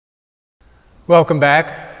Welcome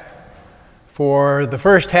back for the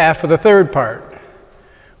first half of the third part,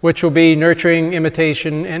 which will be nurturing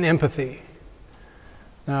imitation and empathy.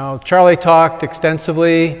 Now, Charlie talked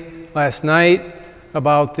extensively last night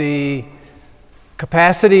about the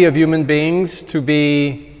capacity of human beings to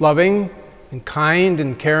be loving and kind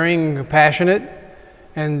and caring and compassionate.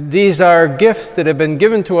 And these are gifts that have been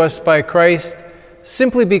given to us by Christ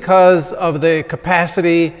simply because of the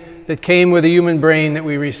capacity that came with the human brain that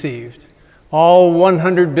we received. All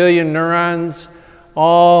 100 billion neurons,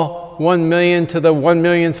 all 1 million to the 1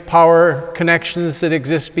 millionth power connections that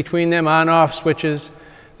exist between them, on-off switches.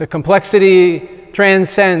 The complexity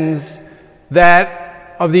transcends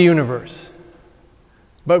that of the universe.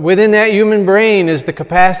 But within that human brain is the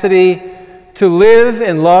capacity to live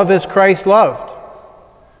and love as Christ loved.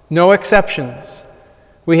 No exceptions.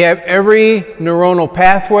 We have every neuronal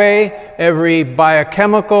pathway, every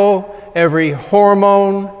biochemical, every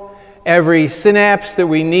hormone, every synapse that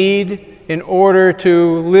we need in order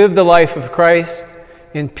to live the life of Christ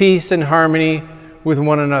in peace and harmony with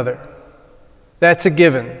one another. That's a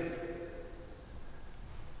given.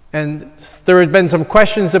 And there have been some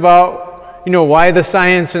questions about, why the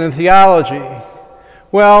science and the theology?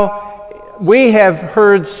 Well, we have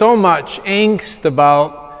heard so much angst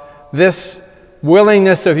about this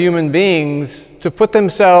willingness of human beings to put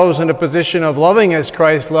themselves in a position of loving as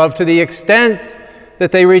Christ loved, to the extent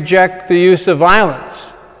that they reject the use of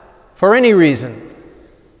violence for any reason.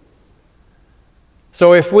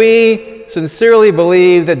 So if we sincerely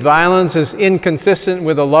believe that violence is inconsistent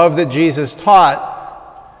with the love that Jesus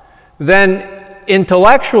taught, then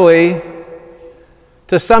intellectually,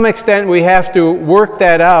 to some extent, we have to work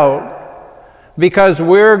that out, because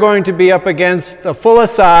we're going to be up against a full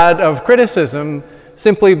facade of criticism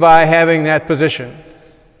simply by having that position.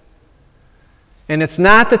 And it's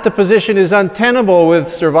not that the position is untenable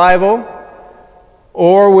with survival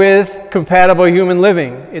or with compatible human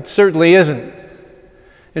living. It certainly isn't.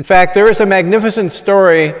 In fact, there is a magnificent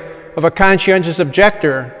story of a conscientious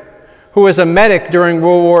objector who was a medic during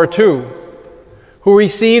World War II, who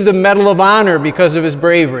received the Medal of Honor because of his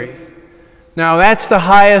bravery. Now, that's the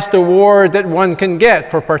highest award that one can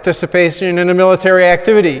get for participation in a military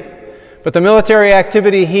activity. But the military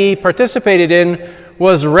activity he participated in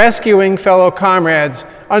was rescuing fellow comrades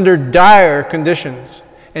under dire conditions.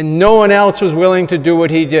 And no one else was willing to do what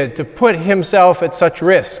he did, to put himself at such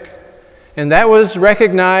risk. And that was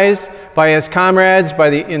recognized by his comrades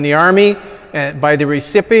in the Army, and by the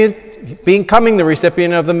recipient, becoming the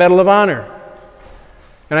recipient of the Medal of Honor.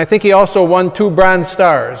 And I think he also won 2 Bronze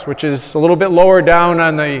Stars, which is a little bit lower down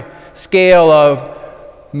on the scale of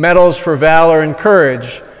medals for valor and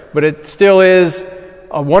courage, but it still is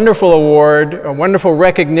a wonderful award, a wonderful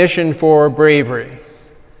recognition for bravery.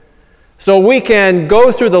 So we can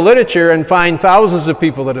go through the literature and find thousands of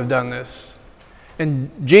people that have done this.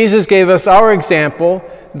 And Jesus gave us our example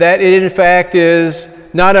that it in fact is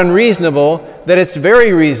not unreasonable, that it's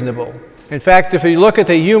very reasonable. In fact, if you look at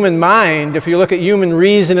the human mind, if you look at human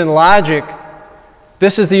reason and logic,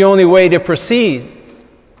 this is the only way to proceed.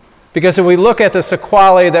 Because if we look at the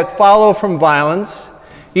sequelae that follow from violence,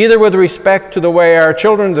 either with respect to the way our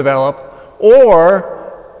children develop,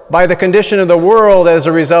 or by the condition of the world as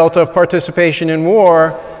a result of participation in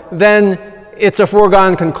war, then it's a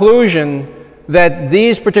foregone conclusion that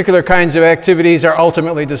these particular kinds of activities are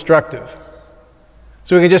ultimately destructive.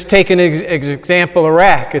 So we can just take an example,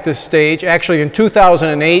 Iraq at this stage. Actually, in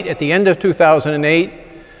 2008, at the end of 2008,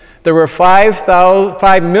 there were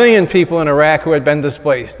 5 million people in Iraq who had been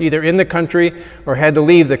displaced, either in the country or had to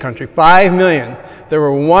leave the country. 5 million. There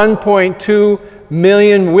were 1.2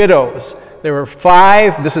 million widows. There were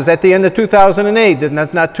this is at the end of 2008,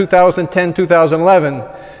 that's not 2010, 2011.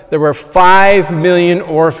 There were 5 million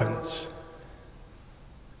orphans.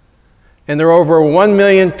 And there were over 1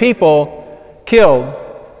 million people killed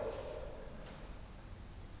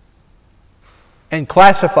and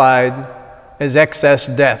classified as excess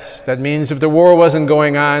deaths. That means if the war wasn't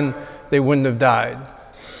going on, they wouldn't have died.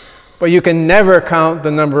 But you can never count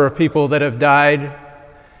the number of people that have died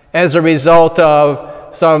as a result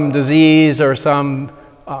of some disease or some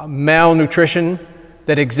malnutrition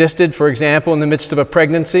that existed, for example, in the midst of a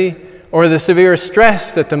pregnancy, or the severe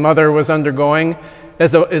stress that the mother was undergoing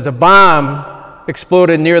as a bomb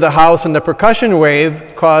exploded near the house and the percussion wave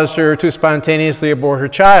caused her to spontaneously abort her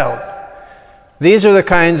child. These are the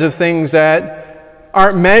kinds of things that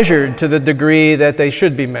aren't measured to the degree that they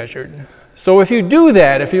should be measured. So if you do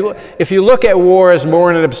that, if you look at war as more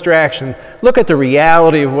an abstraction, look at the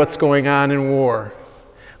reality of what's going on in war.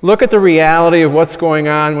 Look at the reality of what's going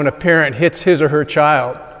on when a parent hits his or her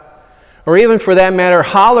child, or even for that matter,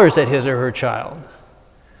 hollers at his or her child.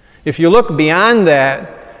 If you look beyond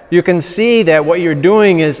that, you can see that what you're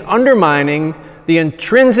doing is undermining the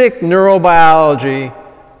intrinsic neurobiology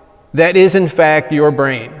that is in fact your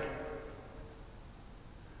brain.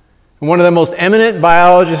 One of the most eminent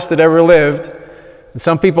biologists that ever lived, and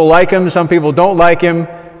some people like him, some people don't like him,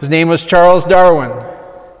 his name was Charles Darwin.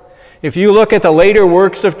 If you look at the later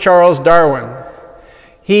works of Charles Darwin,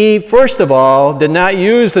 he, first of all, did not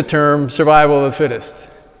use the term survival of the fittest.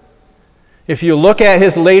 If you look at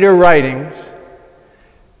his later writings,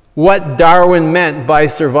 what Darwin meant by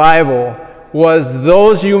survival was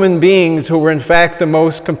those human beings who were in fact the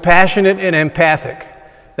most compassionate and empathic.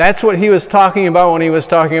 That's what he was talking about when he was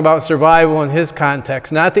talking about survival in his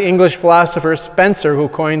context, not the English philosopher Spencer who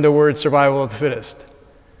coined the word survival of the fittest.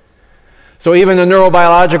 So even the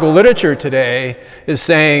neurobiological literature today is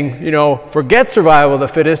saying, you know, forget survival of the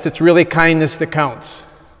fittest, it's really kindness that counts.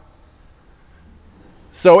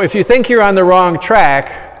 So if you think you're on the wrong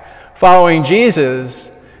track following Jesus,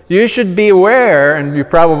 you should be aware, and you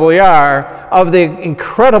probably are, of the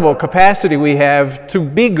incredible capacity we have to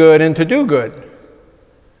be good and to do good.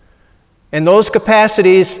 And those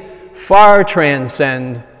capacities far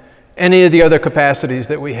transcend any of the other capacities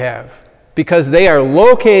that we have, because they are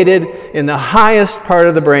located in the highest part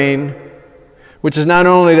of the brain, which is not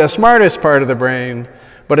only the smartest part of the brain,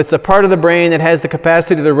 but it's the part of the brain that has the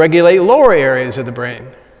capacity to regulate lower areas of the brain.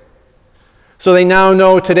 So they now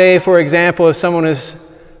know today, for example, if someone is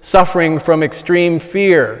suffering from extreme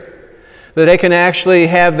fear, that they can actually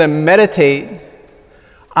have them meditate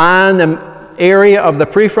on the area of the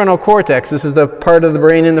prefrontal cortex. This is the part of the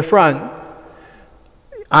brain in the front.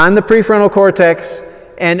 On the prefrontal cortex,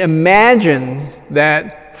 and imagine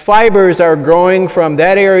that fibers are growing from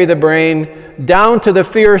that area of the brain down to the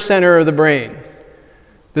fear center of the brain.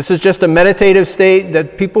 This is just a meditative state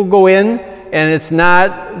that people go in, and it's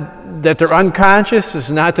not that they're unconscious, it's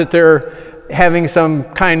not that they're having some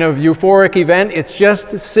kind of euphoric event, it's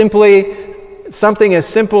just simply something as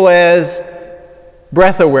simple as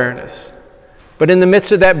breath awareness. But in the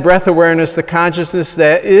midst of that breath awareness, the consciousness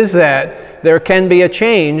that is that, there can be a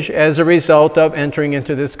change as a result of entering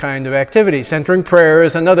into this kind of activity. Centering prayer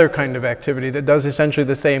is another kind of activity that does essentially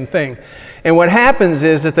the same thing. And what happens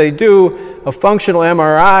is that they do a functional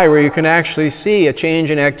MRI where you can actually see a change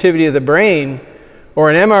in activity of the brain, or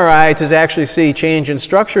an MRI to actually see change in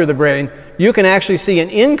structure of the brain. You can actually see an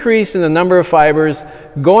increase in the number of fibers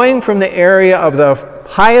going from the area of the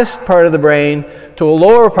highest part of the brain to a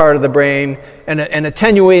lower part of the brain, and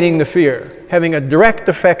attenuating the fear, having a direct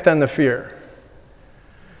effect on the fear.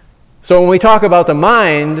 So when we talk about the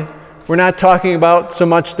mind, we're not talking about so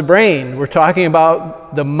much the brain. We're talking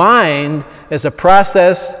about the mind as a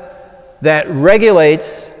process that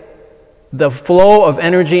regulates the flow of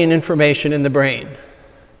energy and information in the brain.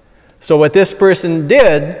 So what this person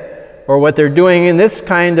did, or what they're doing in this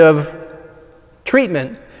kind of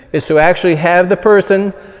treatment, is to actually have the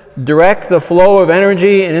person direct the flow of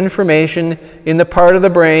energy and information in the part of the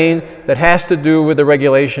brain that has to do with the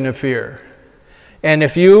regulation of fear. And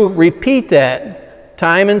if you repeat that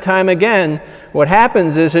time and time again, what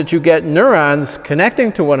happens is that you get neurons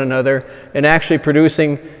connecting to one another and actually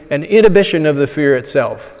producing an inhibition of the fear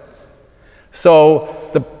itself. So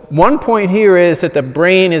the one point here is that the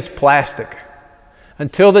brain is plastic.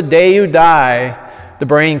 Until the day you die, the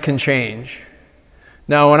brain can change.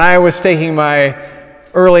 Now, when I was taking my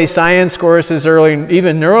early science courses,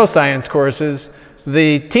 even neuroscience courses,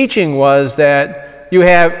 the teaching was that you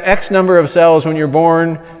have X number of cells when you're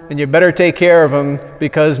born, and you better take care of them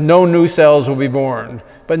because no new cells will be born.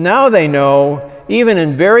 But now they know, even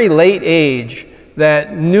in very late age,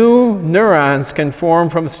 that new neurons can form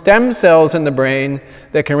from stem cells in the brain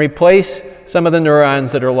that can replace some of the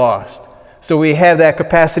neurons that are lost. So we have that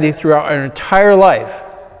capacity throughout our entire life.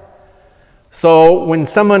 So when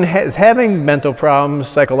someone is having mental problems,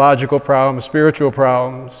 psychological problems, spiritual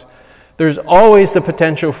problems, there's always the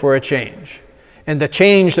potential for a change. And the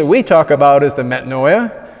change that we talk about is the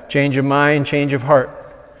metanoia, change of mind, change of heart.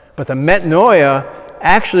 But the metanoia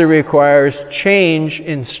actually requires change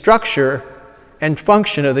in structure and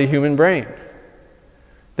function of the human brain.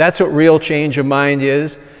 That's what real change of mind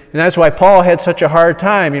is. And that's why Paul had such a hard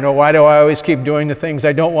time. You know, why do I always keep doing the things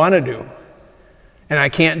I don't want to do? And I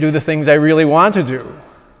can't do the things I really want to do.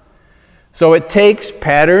 So it takes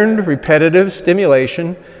patterned, repetitive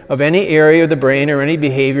stimulation of any area of the brain or any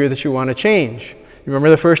behavior that you want to change. You remember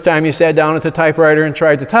the first time you sat down at the typewriter and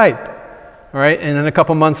tried to type, all right? And then a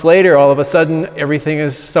couple months later, all of a sudden, everything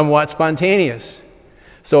is somewhat spontaneous.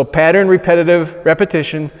 So pattern, repetitive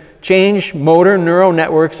repetition change motor neural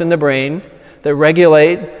networks in the brain that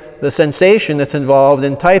regulate the sensation that's involved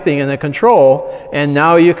in typing and the control, and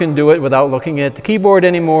now you can do it without looking at the keyboard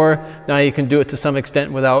anymore. Now you can do it to some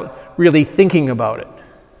extent without really thinking about it.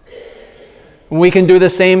 We can do the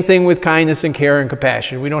same thing with kindness and care and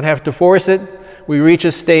compassion. We don't have to force it. We reach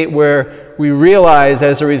a state where we realize,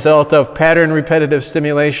 as a result of pattern repetitive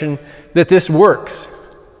stimulation, that this works.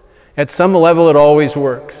 At some level it always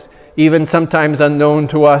works, even sometimes unknown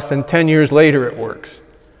to us, and 10 years later it works.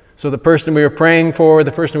 So the person we were praying for,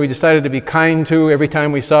 the person we decided to be kind to every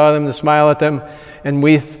time we saw them, to smile at them, and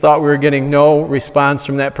we thought we were getting no response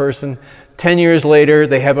from that person, 10 years later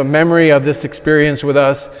they have a memory of this experience with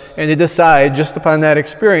us, and they decide, just upon that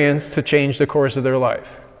experience, to change the course of their life.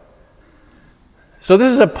 So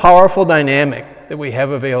this is a powerful dynamic that we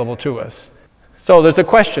have available to us. So there's a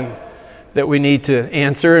question that we need to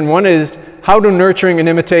answer, and one is, how do nurturing and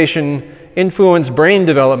imitation influence brain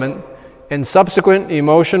development and subsequent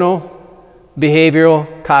emotional,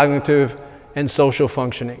 behavioral, cognitive, and social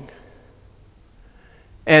functioning?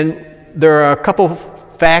 And there are a couple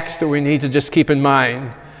facts that we need to just keep in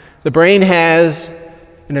mind. The brain has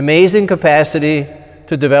an amazing capacity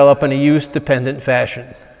to develop in a use-dependent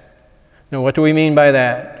fashion. Now, what do we mean by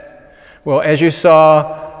that? Well, as you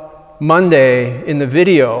saw Monday in the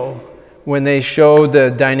video, when they showed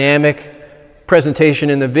the dynamic presentation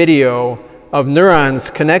in the video of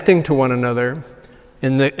neurons connecting to one another,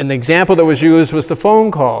 and the example that was used was the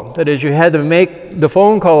phone call. That is, you had to make the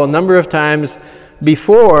phone call a number of times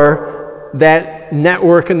before that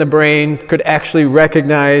network in the brain could actually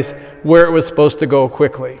recognize where it was supposed to go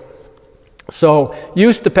quickly. So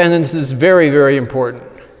use dependence is very, very important.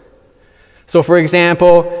 So for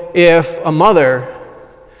example, if a mother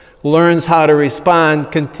learns how to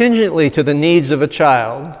respond contingently to the needs of a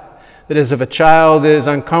child, that is, if a child is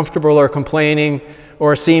uncomfortable or complaining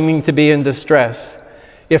or seeming to be in distress,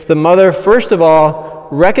 if the mother first of all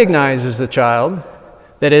recognizes the child,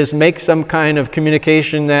 that is, makes some kind of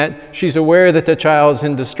communication that she's aware that the child's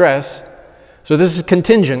in distress. So this is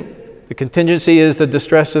contingent. The contingency is the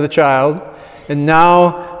distress of the child, and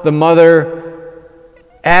now the mother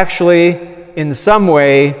actually in some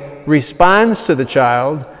way responds to the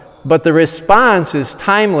child, but the response is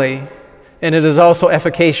timely and it is also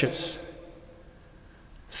efficacious.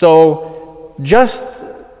 So just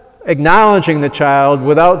acknowledging the child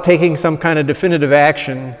without taking some kind of definitive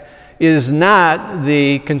action is not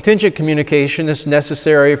the contingent communication that's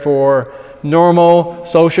necessary for normal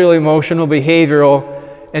social, emotional, behavioral,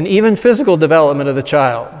 and even physical development of the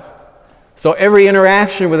child. So every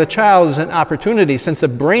interaction with a child is an opportunity, since the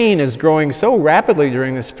brain is growing so rapidly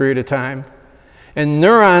during this period of time, and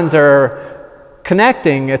neurons are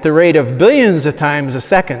connecting at the rate of billions of times a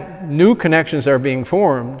second. New connections are being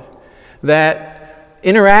formed, that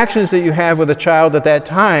interactions that you have with a child at that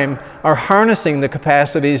time are harnessing the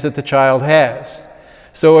capacities that the child has.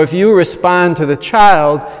 So if you respond to the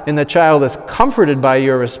child and the child is comforted by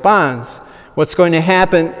your response, what's going to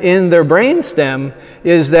happen in their brainstem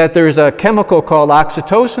is that there's a chemical called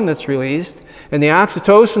oxytocin that's released, and the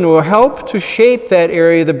oxytocin will help to shape that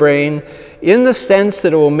area of the brain in the sense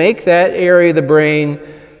that it will make that area of the brain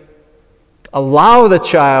allow the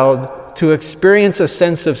child to experience a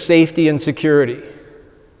sense of safety and security.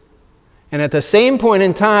 And at the same point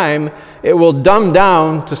in time, it will dumb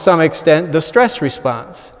down, to some extent, the stress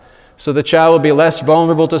response. So the child will be less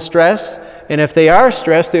vulnerable to stress, and if they are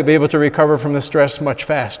stressed, they'll be able to recover from the stress much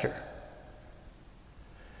faster.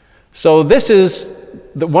 So this is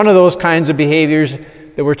one of those kinds of behaviors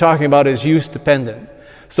that we're talking about is use-dependent.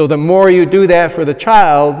 So the more you do that for the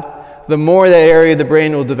child, the more that area of the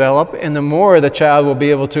brain will develop, and the more the child will be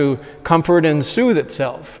able to comfort and soothe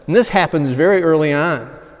itself. And this happens very early on.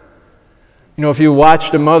 You know, if you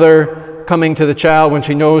watch the mother coming to the child when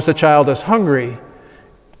she knows the child is hungry,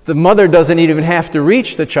 the mother doesn't even have to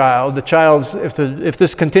reach the child. The child's, if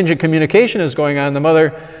this contingent communication is going on, the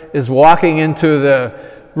mother is walking into the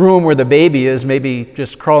room where the baby is, maybe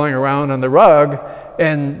just crawling around on the rug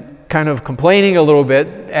and kind of complaining a little bit,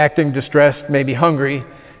 acting distressed, maybe hungry.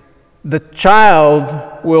 The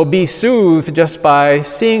child will be soothed just by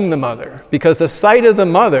seeing the mother, because the sight of the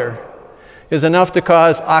mother is enough to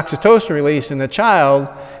cause oxytocin release in the child,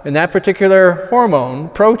 and that particular hormone,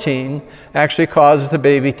 protein, actually causes the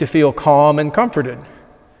baby to feel calm and comforted.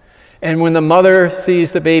 And when the mother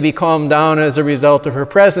sees the baby calm down as a result of her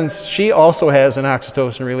presence, she also has an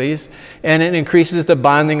oxytocin release, and it increases the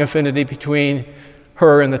bonding affinity between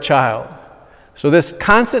her and the child. So this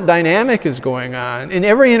constant dynamic is going on in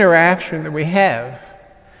every interaction that we have.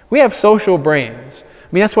 We have social brains. I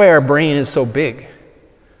mean, that's why our brain is so big.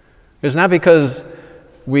 It's not because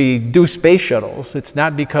we do space shuttles. It's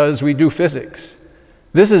not because we do physics.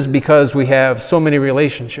 This is because we have so many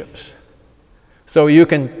relationships. So you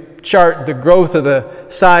can chart the growth of the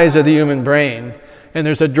size of the human brain, and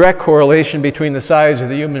there's a direct correlation between the size of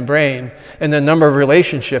the human brain and the number of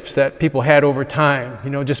relationships that people had over time,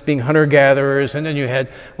 just being hunter-gatherers, and then you had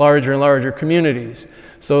larger and larger communities.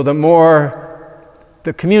 So the more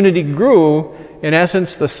the community grew, in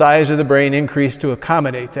essence, the size of the brain increased to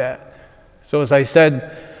accommodate that. So as I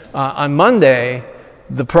said on Monday,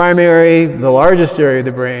 the largest area of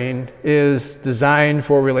the brain is designed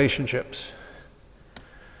for relationships.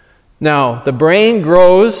 Now, the brain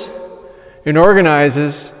grows and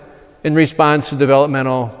organizes in response to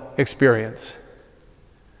developmental experience.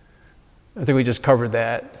 I think we just covered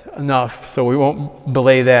that enough, so we won't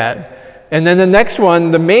belay that. And then the next one,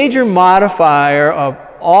 the major modifier of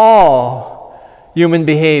all human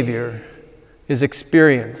behavior is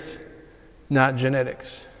experience, not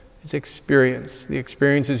genetics. It's experience. The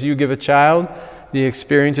experiences you give a child, the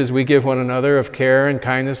experiences we give one another of care and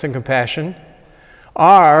kindness and compassion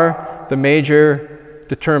are the major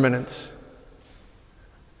determinants.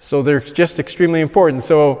 So they're just extremely important.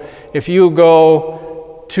 So if you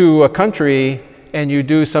go to a country and you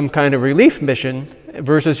do some kind of relief mission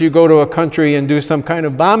versus you go to a country and do some kind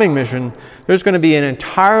of bombing mission, there's going to be an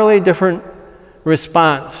entirely different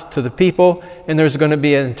response to the people, and there's going to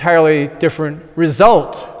be an entirely different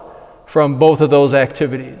result from both of those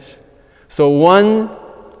activities. So one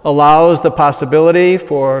allows the possibility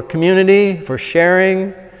for community, for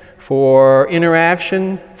sharing, for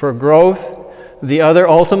interaction, for growth. The other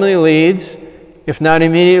ultimately leads, if not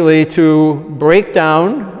immediately, to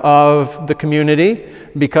breakdown of the community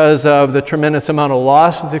because of the tremendous amount of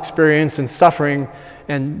loss that's experienced and suffering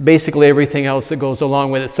and basically everything else that goes along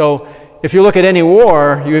with it. So if you look at any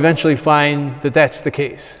war, you eventually find that that's the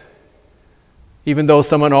case. Even though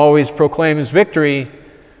someone always proclaims victory,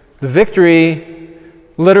 the victory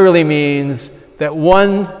literally means that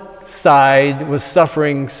one side was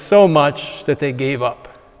suffering so much that they gave up.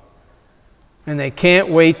 And they can't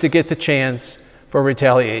wait to get the chance for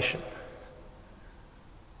retaliation.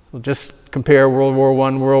 So just compare World War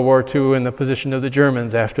I, World War II, and the position of the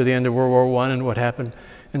Germans after the end of World War I and what happened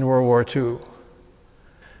in World War II.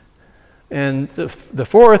 And the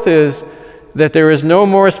fourth is that there is no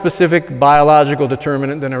more specific biological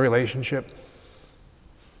determinant than a relationship.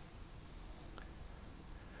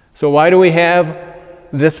 So why do we have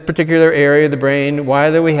this particular area of the brain?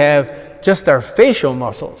 Why do we have just our facial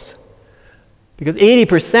muscles? Because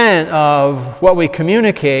 80% of what we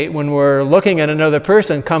communicate when we're looking at another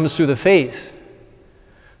person comes through the face.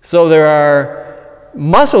 So there are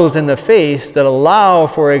muscles in the face that allow,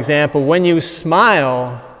 for example, when you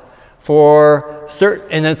smile,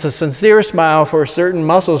 and it's a sincere smile, for certain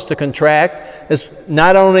muscles to contract, it's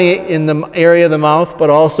not only in the area of the mouth, but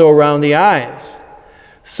also around the eyes.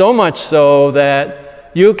 So much so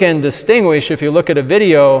that you can distinguish, if you look at a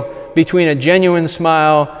video, between a genuine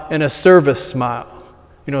smile and a service smile.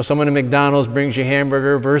 Someone at McDonald's brings you a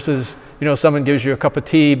hamburger versus, someone gives you a cup of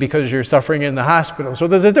tea because you're suffering in the hospital. So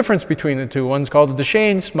there's a difference between the two. One's called a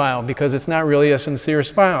Duchenne smile because it's not really a sincere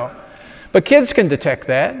smile. But kids can detect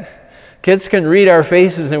that. Kids can read our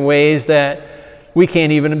faces in ways that we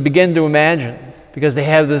can't even begin to imagine because they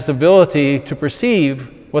have this ability to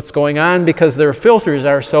perceive what's going on because their filters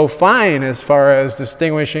are so fine as far as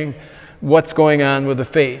distinguishing what's going on with the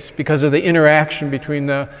face because of the interaction between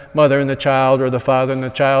the mother and the child or the father and the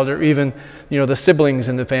child or even, the siblings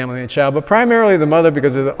in the family and the child. But primarily the mother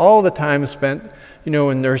because of all the time spent,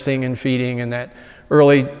 in nursing and feeding and that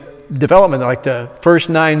early development, like the first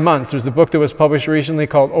 9 months. There's a book that was published recently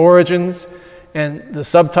called Origins, and the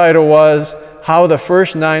subtitle was How the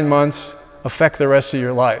First 9 Months Affect the Rest of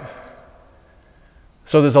Your Life.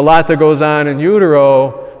 So there's a lot that goes on in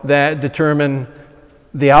utero that determine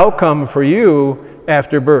the outcome for you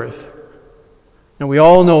after birth. And we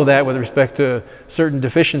all know that with respect to certain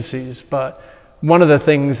deficiencies, but one of the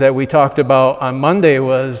things that we talked about on Monday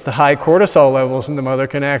was the high cortisol levels in the mother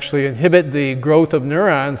can actually inhibit the growth of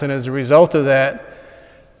neurons, and as a result of that,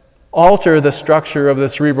 alter the structure of the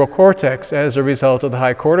cerebral cortex as a result of the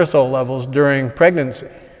high cortisol levels during pregnancy.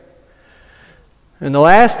 And the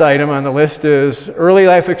last item on the list is early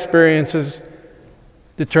life experiences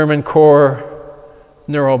determine core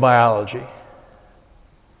neurobiology.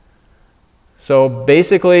 So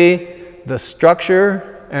basically, the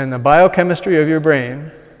structure and the biochemistry of your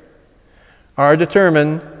brain are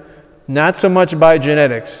determined not so much by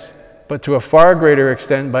genetics, but to a far greater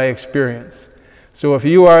extent by experience. So if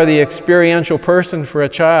you are the experiential person for a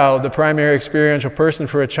child, the primary experiential person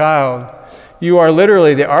for a child, you are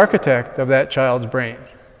literally the architect of that child's brain.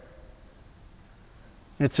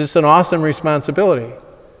 It's just an awesome responsibility.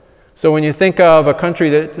 So when you think of a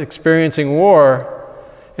country that's experiencing war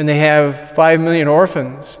and they have 5 million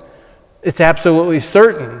orphans, it's absolutely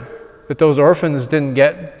certain that those orphans didn't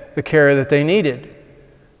get the care that they needed.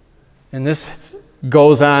 And this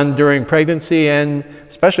goes on during pregnancy and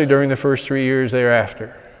especially during the first 3 years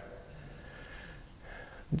thereafter.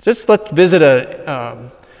 Just let's visit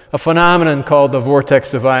a phenomenon called the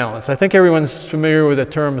vortex of violence. I think everyone's familiar with the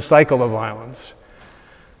term cycle of violence.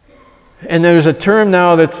 And there's a term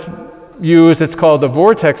now that's used, it's called the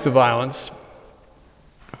vortex of violence.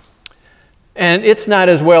 And it's not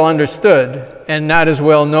as well understood and not as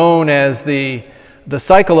well known as the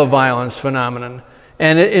cycle of violence phenomenon.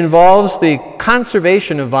 And it involves the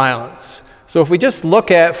conservation of violence. So if we just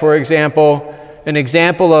look at, for example, an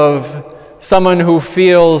example of someone who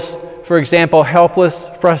feels, for example, helpless,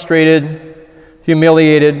 frustrated,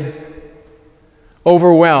 humiliated,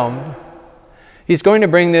 overwhelmed, he's going to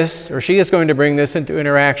bring this, or she is going to bring this into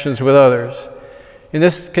interactions with others. And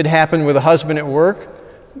this could happen with a husband at work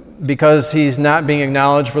because he's not being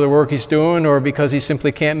acknowledged for the work he's doing, or because he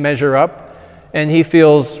simply can't measure up. And he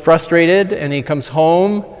feels frustrated, and he comes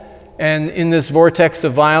home, and in this vortex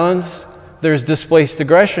of violence, there's displaced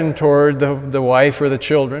aggression toward the wife or the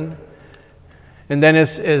children. And then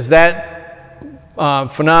as that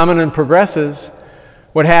phenomenon progresses,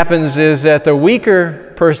 what happens is that the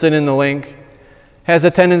weaker person in the link has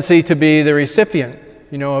a tendency to be the recipient,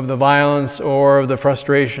 of the violence or of the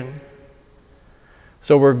frustration.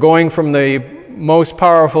 So we're going from the most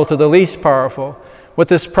powerful to the least powerful. What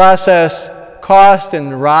this process cost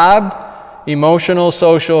and robbed emotional,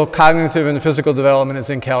 social, cognitive, and physical development is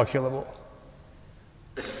incalculable.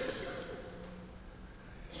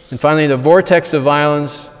 And finally, the vortex of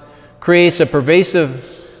violence creates a pervasive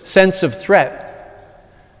sense of threat.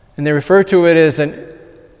 And they refer to it as an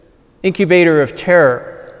incubator of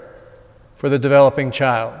terror for the developing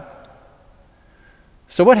child.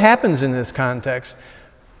 So what happens in this context?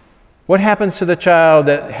 What happens to the child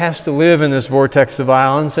that has to live in this vortex of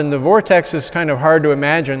violence? And the vortex is kind of hard to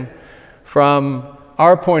imagine from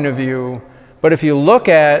our point of view, but if you look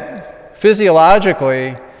at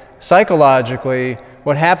physiologically, psychologically,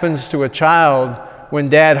 what happens to a child when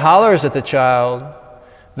dad hollers at the child,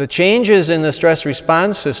 the changes in the stress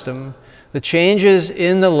response system, the changes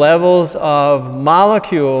in the levels of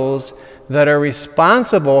molecules that are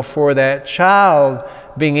responsible for that child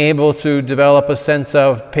being able to develop a sense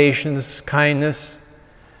of patience, kindness,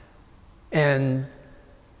 and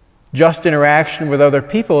just interaction with other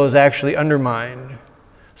people is actually undermined.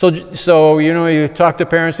 So you talk to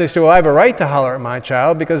parents, they say, well, I have a right to holler at my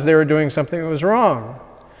child because they were doing something that was wrong.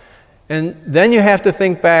 And then you have to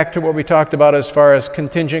think back to what we talked about as far as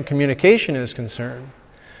contingent communication is concerned.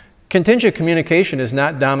 Contingent communication is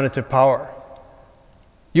not dominative power.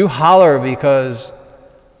 You holler because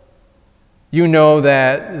you know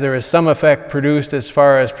that there is some effect produced as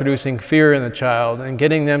far as producing fear in the child and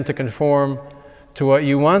getting them to conform to what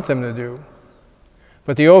you want them to do.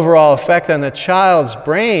 But the overall effect on the child's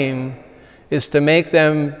brain is to make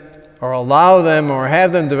them or allow them or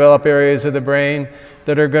have them develop areas of the brain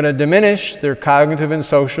that are going to diminish their cognitive and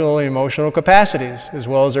social and emotional capacities as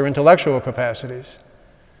well as their intellectual capacities.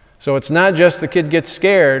 So it's not just the kid gets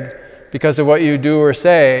scared because of what you do or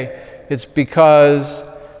say, it's because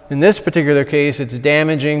in this particular case it's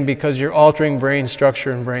damaging because you're altering brain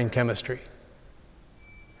structure and brain chemistry.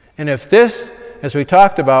 And if this, as we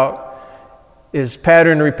talked about, is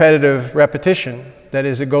pattern repetitive repetition, that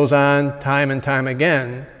is, it goes on time and time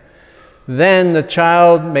again, then the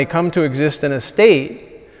child may come to exist in a state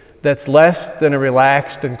that's less than a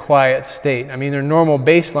relaxed and quiet state. I mean, their normal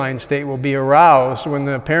baseline state will be aroused when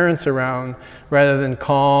the parent's around rather than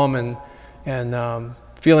calm and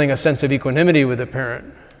feeling a sense of equanimity with the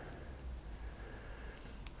parent.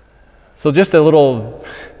 So just a little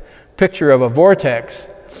picture of a vortex.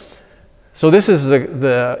 So this is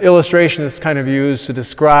the illustration that's kind of used to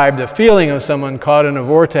describe the feeling of someone caught in a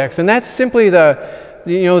vortex. And that's simply the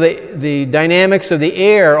dynamics of the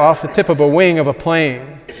air off the tip of a wing of a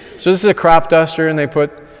plane. So this is a crop duster, and they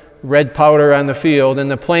put red powder on the field,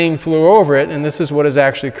 and the plane flew over it, and this is what is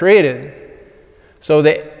actually created. So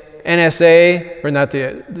the NSA, or not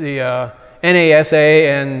the NASA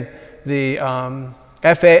and the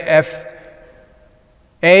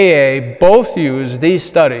FAA both use these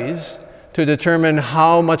studies to determine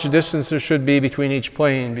how much distance there should be between each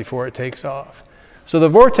plane before it takes off. So the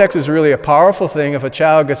vortex is really a powerful thing. If a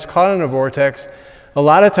child gets caught in a vortex, a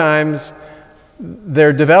lot of times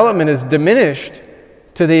their development is diminished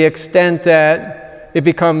to the extent that it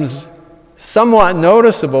becomes somewhat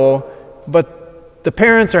noticeable, but the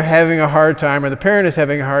parents are having a hard time, or the parent is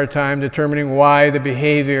having a hard time determining why the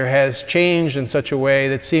behavior has changed in such a way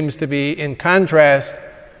that seems to be in contrast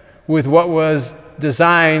with what was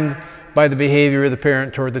designed by the behavior of the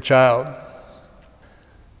parent toward the child.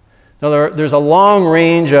 Now, there's a long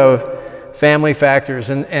range of family factors,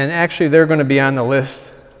 and actually they're going to be on the list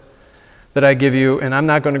that I give you, and I'm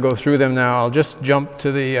not going to go through them now. I'll just jump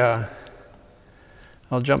to the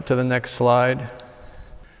next slide.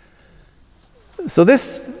 So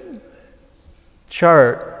this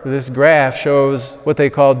chart, this graph, shows what they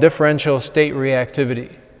call differential state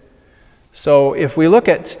reactivity. So if we look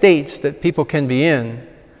at states that people can be in,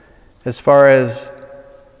 as far as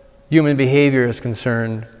human behavior is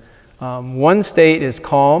concerned, one state is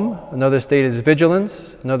calm, another state is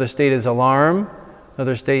vigilance, another state is alarm,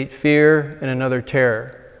 another state fear, and another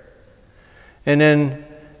terror. And then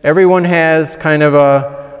everyone has kind of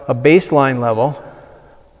a baseline level.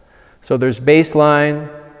 So there's baseline,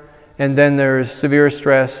 and then there's severe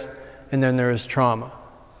stress, and then there's trauma.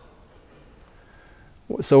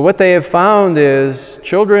 So what they have found is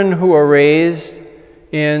children who are raised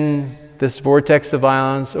in this vortex of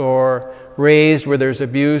violence, or raised where there's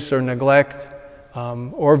abuse or neglect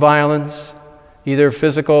or violence, either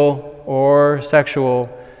physical or sexual,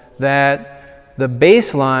 that the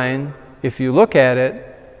baseline, if you look at it,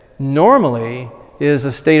 normally is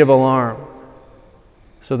a state of alarm.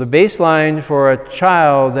 So the baseline for a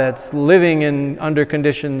child that's living under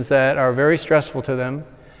conditions that are very stressful to them,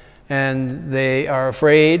 and they are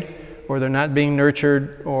afraid, or they're not being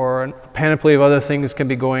nurtured, or a panoply of other things can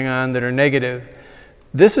be going on that are negative,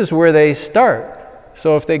 this is where they start.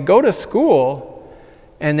 So if they go to school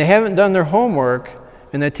and they haven't done their homework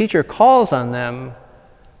and the teacher calls on them,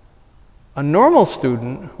 a normal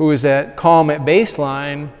student who is at calm at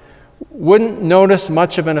baseline wouldn't notice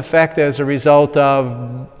much of an effect as a result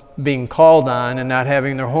of being called on and not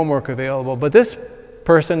having their homework available. But this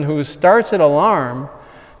person who starts at alarm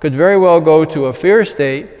could very well go to a fear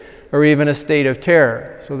state or even a state of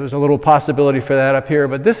terror. So there's a little possibility for that up here,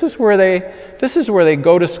 but this is where they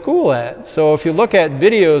go to school at. So if you look at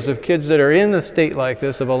videos of kids that are in a state like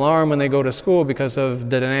this of alarm when they go to school because of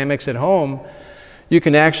the dynamics at home, you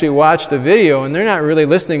can actually watch the video and they're not really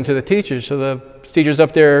listening to the teachers. So the teacher's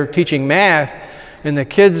up there teaching math and the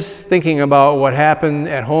kid's thinking about what happened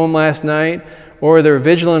at home last night, or they're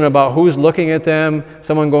vigilant about who's looking at them,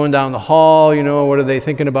 someone going down the hall, you know, what are they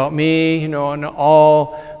thinking about me, you know, and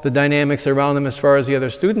all the dynamics around them as far as the other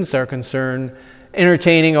students are concerned,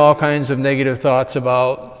 entertaining all kinds of negative thoughts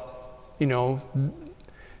about, you know,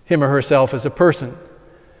 him or herself as a person.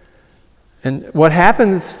 And what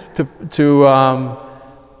happens to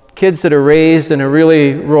kids that are raised in a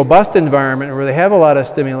really robust environment where they have a lot of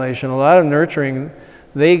stimulation, a lot of nurturing,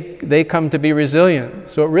 they come to be resilient.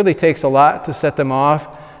 So it really takes a lot to set them off,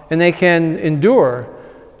 and they can endure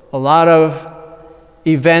a lot of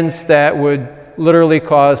events that would literally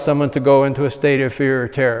cause someone to go into a state of fear or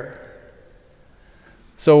terror.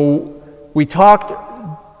 So we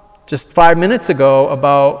talked just 5 minutes ago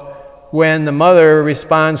about when the mother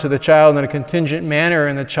responds to the child in a contingent manner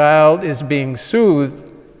and the child is being soothed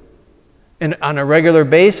and on a regular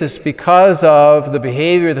basis because of the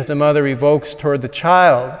behavior that the mother evokes toward the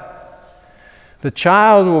child. The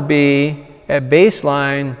child will be at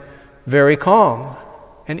baseline very calm,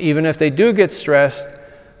 and even if they do get stressed,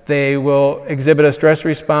 they will exhibit a stress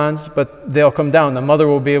response, but they'll come down. The mother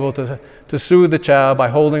will be able to soothe the child by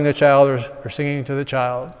holding the child or singing to the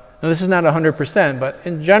child. Now, this is not 100%, but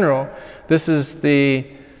in general, this is the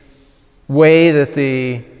way that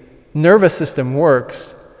the nervous system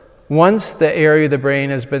works once the area of the brain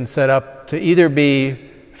has been set up to either be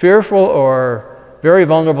fearful or very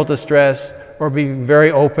vulnerable to stress, or being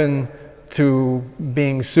very open to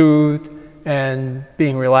being soothed and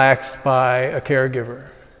being relaxed by a caregiver.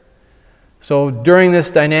 So during this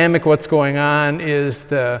dynamic, what's going on is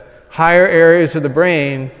the higher areas of the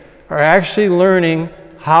brain are actually learning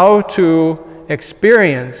how to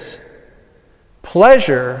experience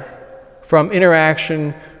pleasure from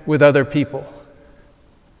interaction with other people.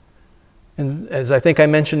 And as I think I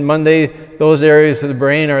mentioned Monday, those areas of the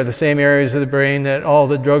brain are the same areas of the brain that all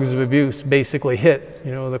the drugs of abuse basically hit.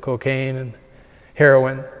 You know, the cocaine and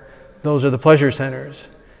heroin. Those are the pleasure centers.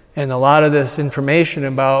 And a lot of this information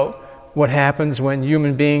about what happens when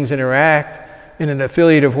human beings interact in an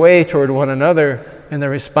affiliative way toward one another and the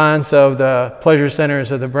response of the pleasure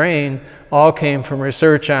centers of the brain all came from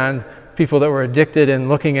research on people that were addicted and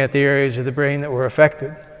looking at the areas of the brain that were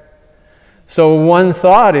affected. So one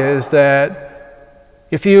thought is that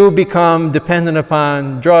if you become dependent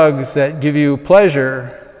upon drugs that give you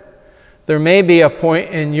pleasure, there may be a point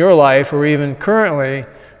in your life, or even currently,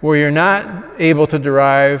 where you're not able to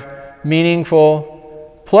derive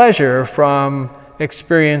meaningful pleasure from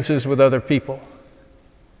experiences with other people.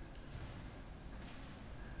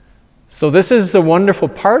 So this is the wonderful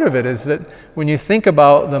part of it, is that when you think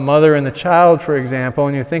about the mother and the child, for example,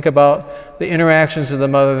 and you think about the interactions of the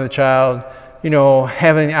mother and the child,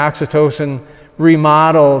 having oxytocin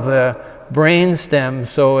remodel the brain stem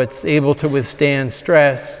so it's able to withstand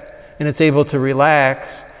stress and it's able to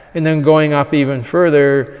relax, and then going up even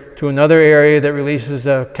further to another area that releases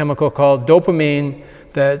a chemical called dopamine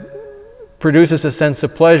that produces a sense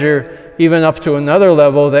of pleasure, even up to another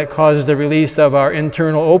level that causes the release of our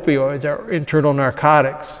internal opioids, our internal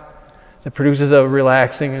narcotics, that produces a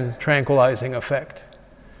relaxing and tranquilizing effect.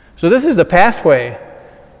 So this is the pathway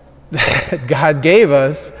that God gave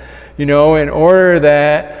us, in order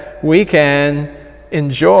that we can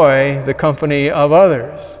enjoy the company of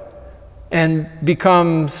others and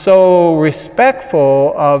become so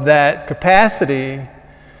respectful of that capacity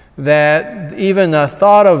that even a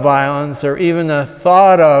thought of violence or even a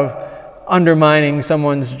thought of undermining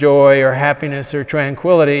someone's joy or happiness or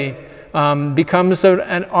tranquility becomes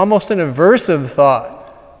almost an aversive thought.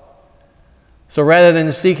 So rather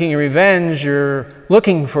than seeking revenge, you're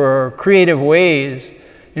looking for creative ways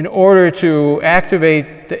in order to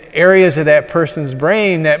activate the areas of that person's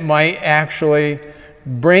brain that might actually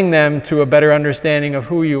bring them to a better understanding of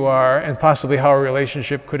who you are and possibly how a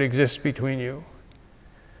relationship could exist between you.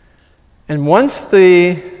 And once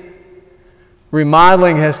the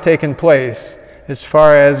remodeling has taken place, as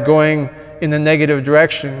far as going in the negative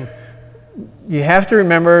direction, you have to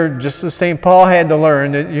remember, just as St. Paul had to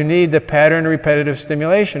learn, that you need the pattern repetitive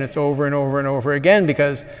stimulation. It's over and over and over again,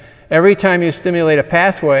 because every time you stimulate a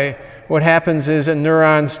pathway, what happens is that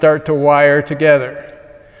neurons start to wire together.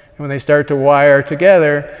 And when they start to wire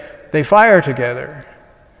together, they fire together.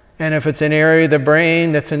 And if it's an area of the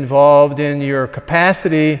brain that's involved in your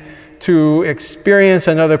capacity to experience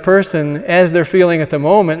another person as they're feeling at the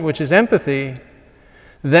moment, which is empathy,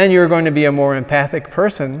 then you're going to be a more empathic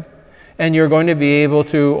person, and you're going to be able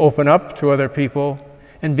to open up to other people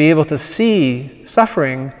and be able to see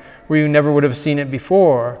suffering where you never would have seen it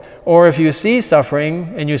before. Or if you see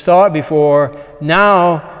suffering and you saw it before,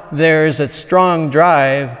 now there's a strong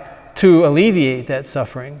drive to alleviate that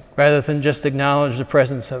suffering rather than just acknowledge the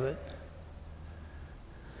presence of it.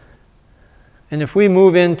 And if we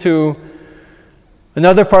move into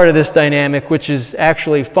another part of this dynamic, which is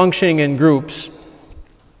actually functioning in groups,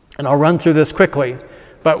 and I'll run through this quickly,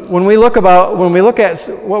 but when we look at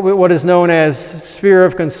what is known as sphere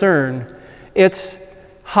of concern, it's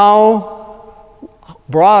how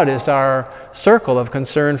broad is our circle of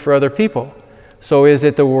concern for other people. So is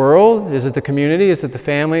it the world? Is it the community? Is it the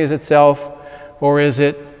family? Is it self? Or is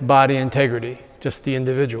it body integrity, just the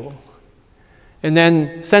individual? And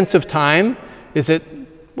then sense of time.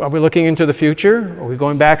 Are we looking into the future? Are we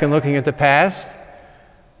going back and looking at the past?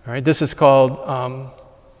 All right, this is called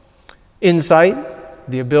insight,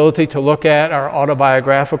 the ability to look at our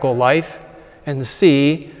autobiographical life and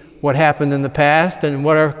see what happened in the past and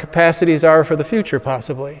what our capacities are for the future,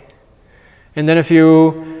 possibly. And then if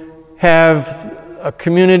you have a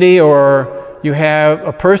community or you have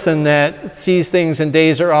a person that sees things in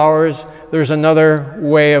days or hours, there's another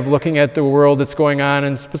way of looking at the world that's going on,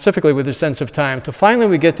 and specifically with the sense of time. So finally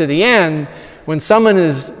we get to the end, when someone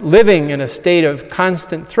is living in a state of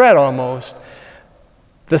constant threat almost,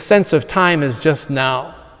 the sense of time is just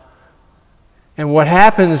now. And what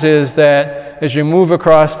happens is that as you move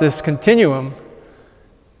across this continuum,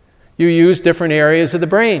 you use different areas of the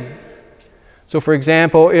brain. So for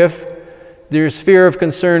example, if your sphere of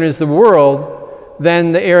concern is the world,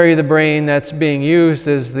 then the area of the brain that's being used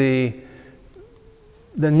is the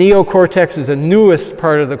neocortex, is the newest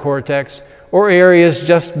part of the cortex, or areas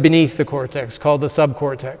just beneath the cortex called the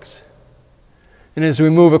subcortex. And as we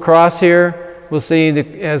move across here, we'll see that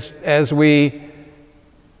as we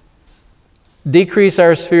decrease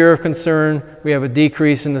our sphere of concern, we have a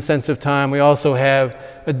decrease in the sense of time. We also have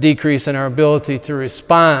a decrease in our ability to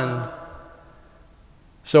respond.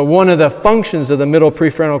 So one of the functions of the middle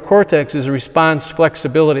prefrontal cortex is response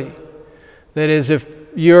flexibility. That is, if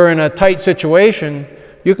you're in a tight situation,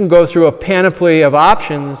 you can go through a panoply of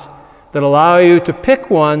options that allow you to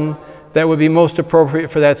pick one that would be most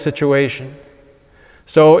appropriate for that situation.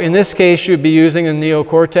 So in this case, you'd be using the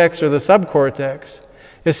neocortex or the subcortex.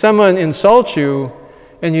 If someone insults you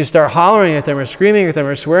and you start hollering at them or screaming at them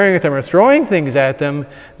or swearing at them or throwing things at them,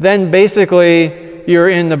 then basically you're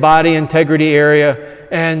in the body integrity area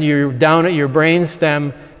and you're down at your brain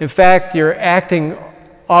stem. In fact, you're acting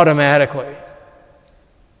automatically.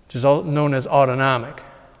 which is known as autonomic.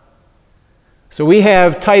 So we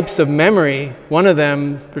have types of memory. One of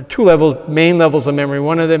them, there are two main levels of memory.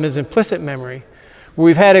 One of them is implicit memory.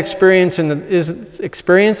 We've had experiences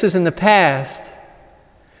in the past,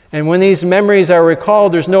 and when these memories are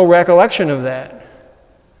recalled, there's no recollection of that.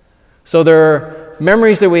 So there are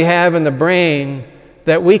memories that we have in the brain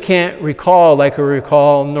that we can't recall like we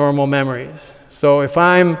recall normal memories. So if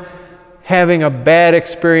I'm having a bad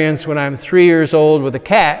experience when I'm 3 years old with a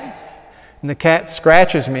cat, and the cat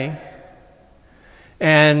scratches me,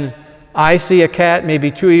 and I see a cat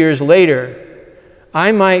maybe 2 years later,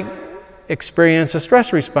 I might experience a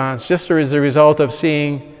stress response just as a result of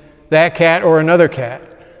seeing that cat or another cat.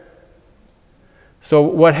 So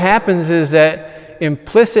what happens is that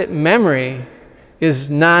implicit memory is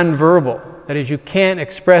nonverbal. That is, you can't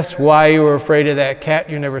express why you were afraid of that cat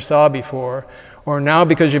you never saw before, or now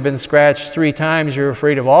because you've been scratched 3 times, you're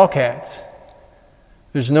afraid of all cats.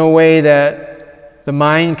 There's no way that the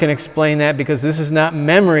mind can explain that, because this is not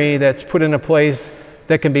memory that's put in a place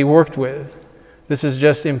that can be worked with. This is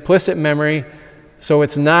just implicit memory, so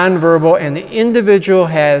it's nonverbal, and the individual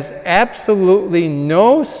has absolutely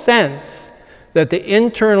no sense that the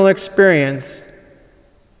internal experience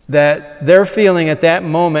that they're feeling at that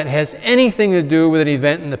moment has anything to do with an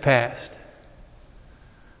event in the past.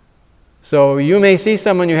 So you may see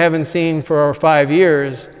someone you haven't seen for 5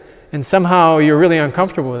 years, and somehow you're really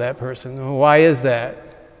uncomfortable with that person. Well, why is that?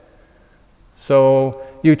 So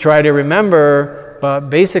you try to remember, but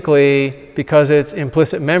basically, because it's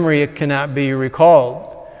implicit memory, it cannot be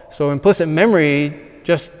recalled. So implicit memory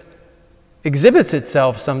just exhibits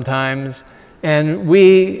itself sometimes, and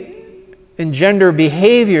we engender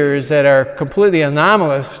behaviors that are completely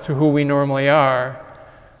anomalous to who we normally are.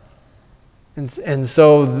 And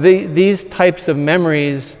so these types of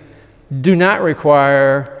memories do not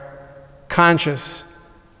require conscious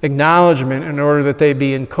acknowledgement in order that they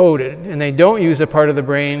be encoded. And they don't use a part of the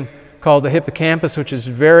brain called the hippocampus, which is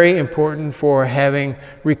very important for having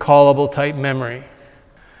recallable type memory.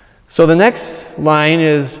 So the next line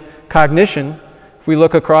is cognition. If we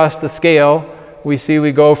look across the scale, we see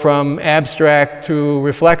we go from abstract to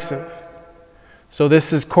reflexive. So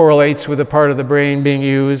this correlates with the part of the brain being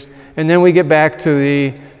used. And then we get back to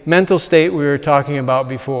the mental state we were talking about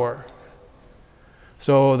before.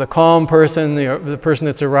 So the calm person, the person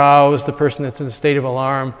that's aroused, the person that's in a state of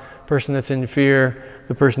alarm, the person that's in fear,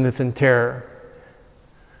 the person that's in terror.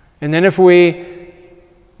 And then we're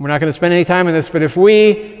not going to spend any time on this, but if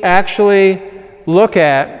we actually look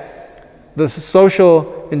at the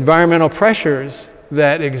social environmental pressures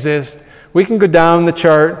that exist, we can go down the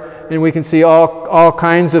chart and we can see all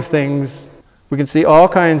kinds of things. We can see all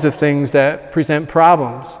kinds of things that present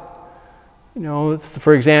problems. You know,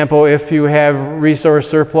 for example, if you have resource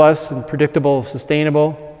surplus and predictable,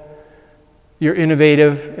 sustainable, you're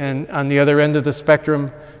innovative, and on the other end of the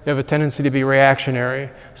spectrum, you have a tendency to be reactionary.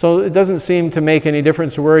 So it doesn't seem to make any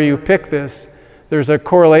difference where you pick this. There's a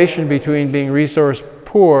correlation between being resource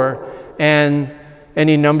poor and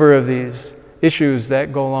any number of these issues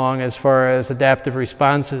that go along as far as adaptive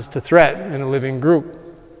responses to threat in a living group.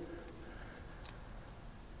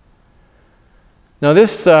 Now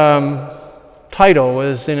this title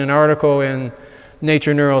was in an article in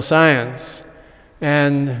Nature Neuroscience,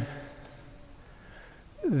 and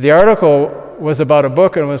the article was about a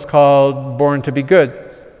book, and it was called Born to be Good.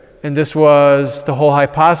 And this was the whole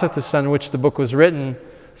hypothesis on which the book was written: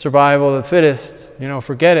 survival of the fittest,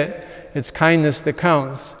 forget it. It's kindness that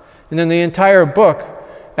counts. And then the entire book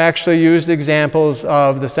actually used examples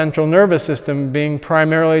of the central nervous system being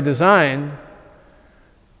primarily designed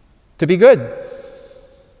to be good.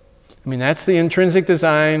 I mean, that's the intrinsic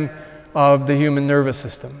design of the human nervous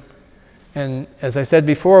system. And as I said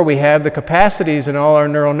before, we have the capacities in all our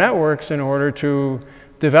neural networks in order to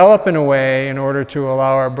develop in a way, in order to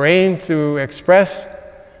allow our brain to express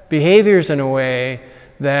behaviors in a way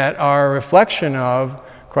that are a reflection of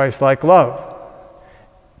Christ-like love.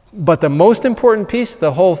 But the most important piece of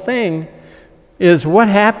the whole thing is what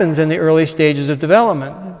happens in the early stages of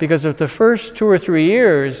development, because if the first 2 or 3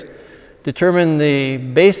 years determine the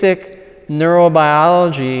basic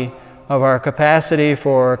neurobiology of our capacity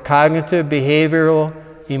for cognitive, behavioral,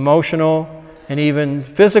 emotional, and even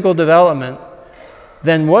physical development,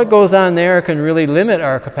 then what goes on there can really limit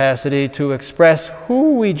our capacity to express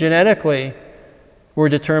who we genetically were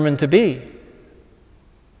determined to be.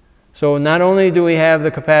 So not only do we have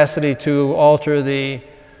the capacity to alter the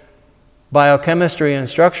biochemistry and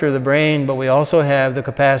structure of the brain, but we also have the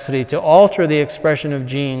capacity to alter the expression of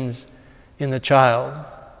genes in the child.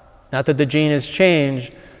 Not that the gene has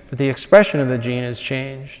changed, but the expression of the gene has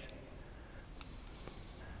changed.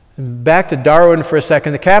 Back to Darwin for a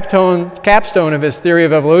second. The capstone of his theory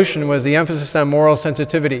of evolution was the emphasis on moral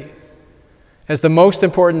sensitivity as the most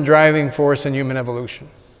important driving force in human evolution.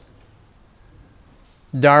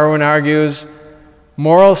 Darwin argues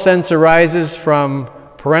moral sense arises from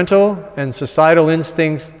parental and societal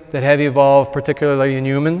instincts that have evolved particularly in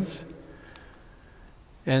humans.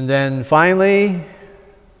 And then finally,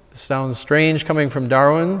 this sounds strange coming from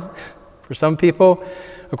Darwin for some people,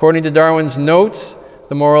 according to Darwin's notes,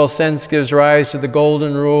 the moral sense gives rise to the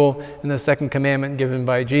golden rule in the second commandment given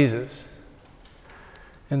by Jesus.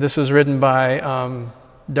 And this was written by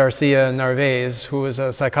Darcia Narvaez, who was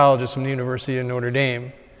a psychologist from the University of Notre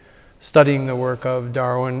Dame, studying the work of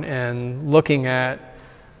Darwin and looking at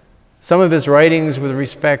some of his writings with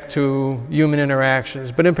respect to human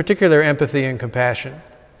interactions, but in particular empathy and compassion.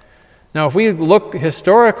 Now, if we look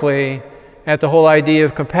historically at the whole idea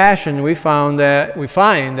of compassion, we find that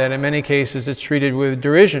in many cases it's treated with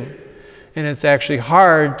derision. And it's actually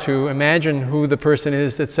hard to imagine who the person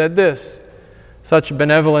is that said this. Such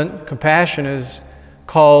benevolent compassion is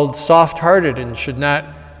called soft-hearted and should not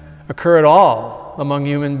occur at all among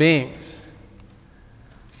human beings.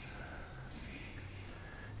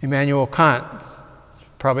 Immanuel Kant,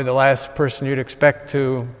 probably the last person you'd expect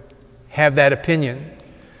to have that opinion.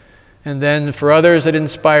 And then for others it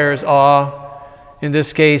inspires awe. In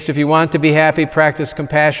this case, if you want to be happy, practice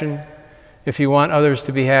compassion. If you want others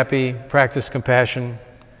to be happy, practice compassion.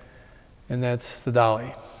 And that's the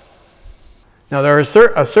Dalai. Now there are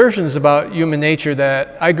assertions about human nature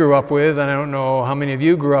that I grew up with, and I don't know how many of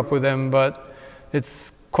you grew up with them, but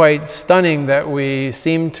it's quite stunning that we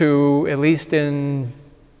seem to, at least in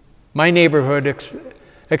my neighborhood,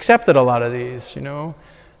 accepted a lot of these, you know.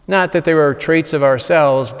 Not that they were traits of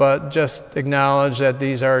ourselves, but just acknowledge that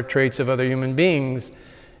these are traits of other human beings,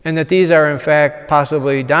 and that these are in fact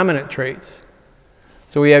possibly dominant traits.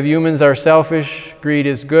 So we have humans are selfish, greed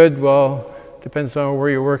is good. Well, depends on where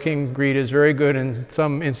you're working. Greed is very good in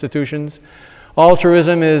some institutions.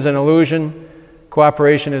 Altruism is an illusion.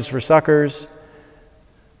 Cooperation is for suckers.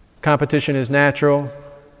 Competition is natural.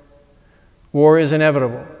 War is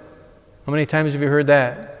inevitable. How many times have you heard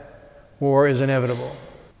that? War is inevitable.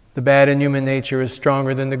 The bad in human nature is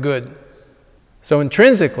stronger than the good. So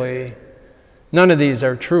intrinsically, none of these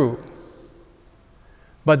are true.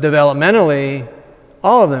 But developmentally,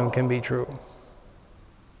 all of them can be true.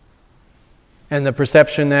 And the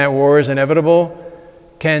perception that war is inevitable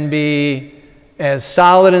can be as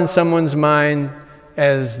solid in someone's mind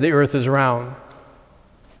as the earth is round.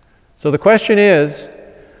 So the question is,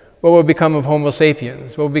 what will become of Homo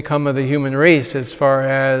sapiens? What will become of the human race as far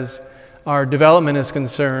as our development is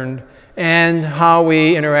concerned, and how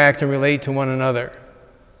we interact and relate to one another?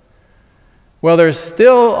 Well, there's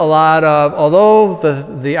still a lot of,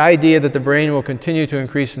 although the idea that the brain will continue to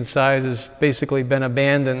increase in size has basically been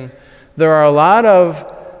abandoned, there are a lot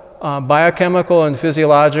of biochemical and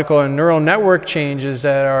physiological and neural network changes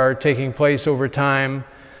that are taking place over time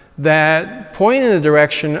that point in the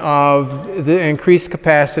direction of the increased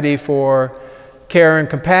capacity for care and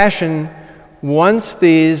compassion once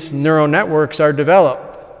these neural networks are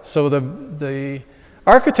developed. So the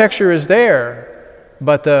architecture is there,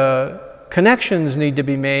 but the connections need to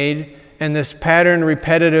be made, and this pattern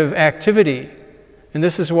repetitive activity. And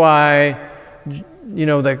this is why, you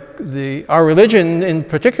know, our religion in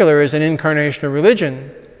particular is an incarnational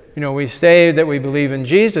religion. You know, we say that we believe in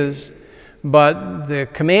Jesus, but the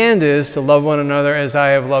command is to love one another as I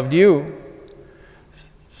have loved you.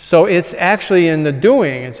 So it's actually in the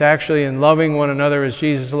doing, it's actually in loving one another as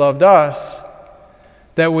Jesus loved us,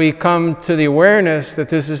 that we come to the awareness that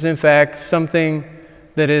this is in fact something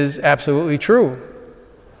that is absolutely true.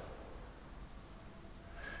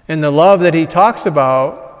 And the love that he talks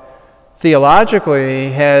about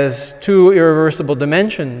theologically has two irreversible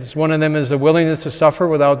dimensions. One of them is the willingness to suffer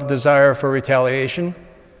without the desire for retaliation.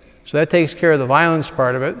 So that takes care of the violence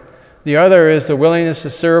part of it. The other is the willingness to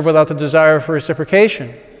serve without the desire for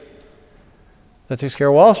reciprocation. That takes care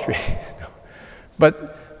of Wall Street.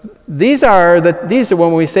 But these are,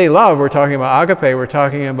 when we say love, we're talking about agape, we're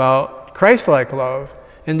talking about Christ-like love.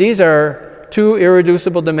 And these are two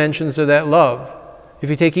irreducible dimensions of that love. If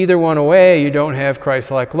you take either one away, you don't have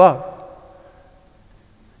Christ-like love.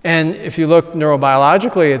 And if you look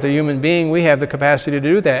neurobiologically at the human being, we have the capacity to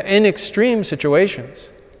do that in extreme situations.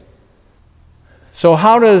 So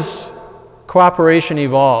how does cooperation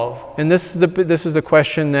evolve? And this is the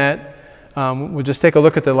question that we'll just take a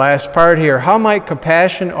look at the last part here. How might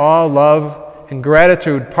compassion, awe, love, and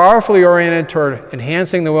gratitude, powerfully oriented toward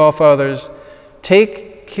enhancing the welfare of others,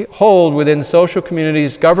 take hold within social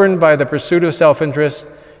communities governed by the pursuit of self-interest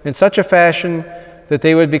in such a fashion that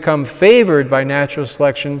they would become favored by natural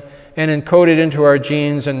selection and encoded into our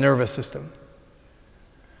genes and nervous system.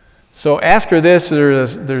 So after this,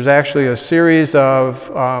 there's actually a series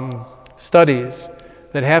of studies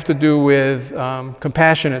that have to do with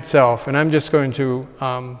compassion itself, and I'm just going to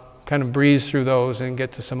kind of breeze through those and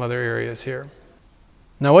get to some other areas here.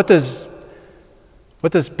 Now, what does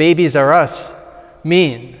babies are us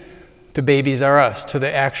mean to Babies R Us, to the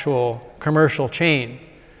actual commercial chain?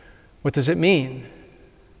 What does it mean?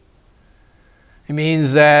 It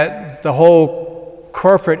means that the whole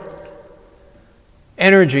corporate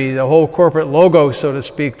energy, the whole corporate logo, so to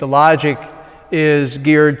speak, the logic is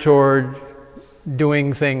geared toward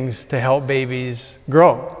doing things to help babies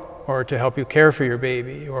grow, or to help you care for your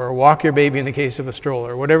baby, or walk your baby in the case of a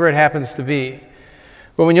stroller, whatever it happens to be.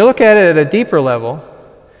 But when you look at it at a deeper level,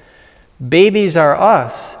 Babies R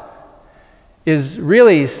Us is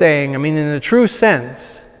really saying, I mean, in the true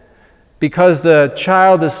sense, because the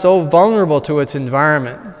child is so vulnerable to its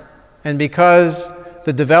environment, and because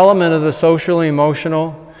the development of the social,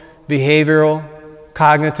 emotional, behavioral,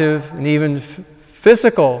 cognitive, and even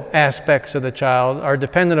physical aspects of the child are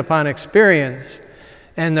dependent upon experience,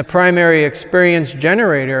 and the primary experience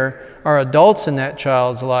generator are adults in that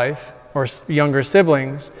child's life, or younger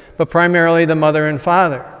siblings, but primarily the mother and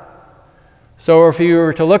father. So if you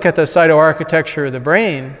were to look at the cytoarchitecture of the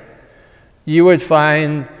brain, you would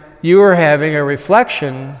find you are having a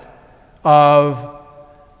reflection of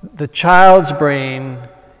the child's brain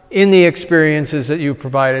in the experiences that you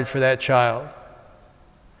provided for that child.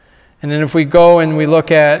 And then if we go and we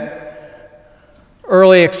look at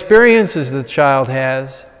early experiences the child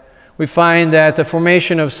has, we find that the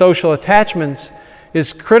formation of social attachments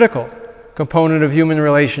is a critical component of human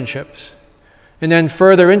relationships. And then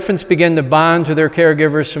further, infants begin to bond to their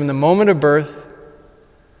caregivers from the moment of birth.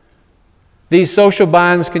 These social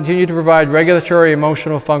bonds continue to provide regulatory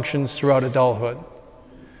emotional functions throughout adulthood.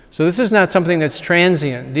 So this is not something that's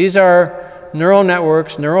transient. These are neural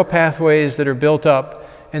networks, neural pathways that are built up,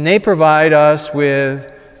 and they provide us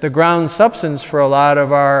with the ground substance for a lot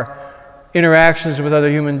of our interactions with other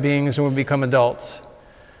human beings when we become adults.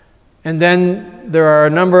 And then there are a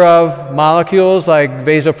number of molecules like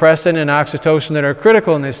vasopressin and oxytocin that are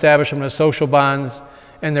critical in the establishment of social bonds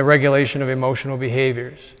and the regulation of emotional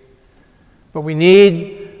behaviors. But we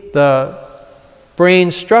need the brain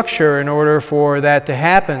structure in order for that to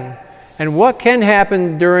happen. And what can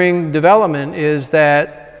happen during development is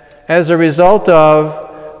that as a result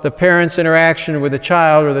of the parent's interaction with the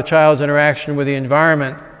child or the child's interaction with the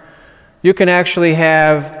environment, you can actually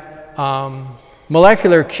have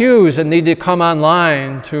molecular cues that need to come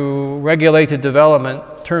online to regulate the development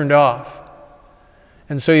turned off.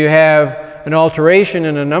 And so you have an alteration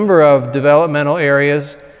in a number of developmental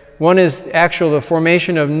areas. One is the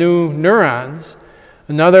formation of new neurons.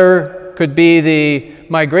 Another could be the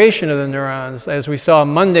migration of the neurons. As we saw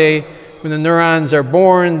Monday, when the neurons are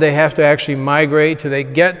born, they have to actually migrate till they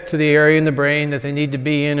get to the area in the brain that they need to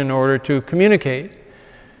be in order to communicate.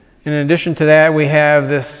 In addition to that, we have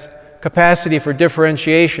this capacity for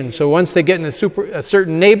differentiation. So once they get in a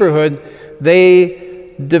certain neighborhood,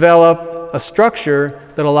 they develop a structure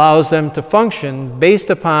that allows them to function based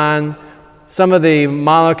upon some of the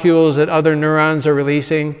molecules that other neurons are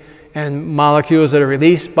releasing and molecules that are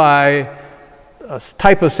released by a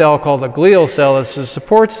type of cell called a glial cell. It's a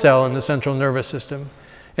support cell in the central nervous system.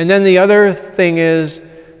 And then the other thing is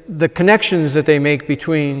the connections that they make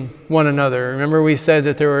between one another. Remember we said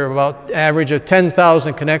that there were about average of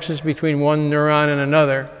 10,000 connections between one neuron and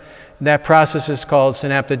another. That process is called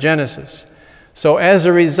synaptogenesis. So as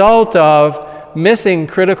a result of missing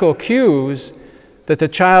critical cues that the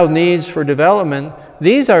child needs for development,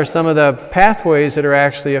 these are some of the pathways that are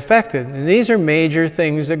actually affected. And these are major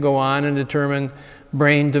things that go on and determine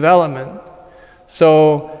brain development.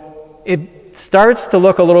 So it starts to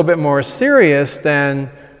look a little bit more serious than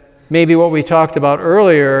maybe what we talked about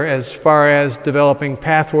earlier as far as developing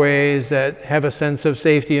pathways that have a sense of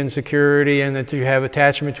safety and security and that you have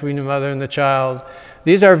attachment between the mother and the child.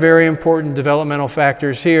 These are very important developmental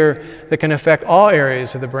factors here that can affect all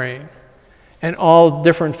areas of the brain and all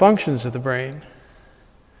different functions of the brain.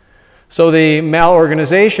 So the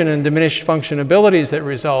malorganization and diminished function abilities that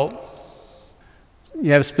result,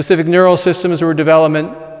 you have specific neural systems where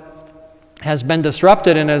development has been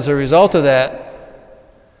disrupted, and as a result of that,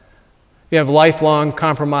 you have lifelong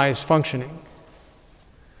compromised functioning.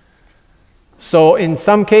 So in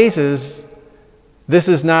some cases, this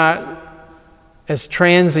is not as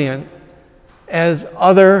transient as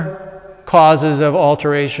other causes of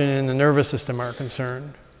alteration in the nervous system are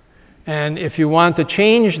concerned. And if you want to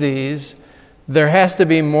change these, there has to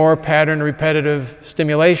be more pattern repetitive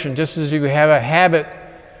stimulation. Just as you have a habit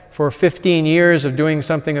for 15 years of doing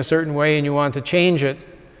something a certain way and you want to change it,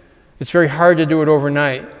 it's very hard to do it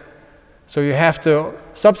overnight. So you have to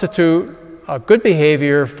substitute a good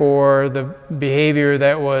behavior for the behavior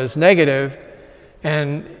that was negative,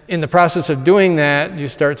 and in the process of doing that, you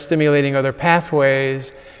start stimulating other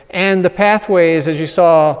pathways, and the pathways, as you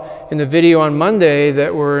saw in the video on Monday,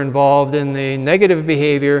 that were involved in the negative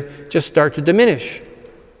behavior just start to diminish.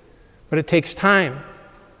 But it takes time.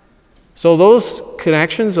 So those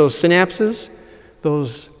connections, those synapses,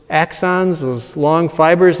 those axons, those long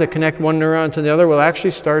fibers that connect one neuron to the other will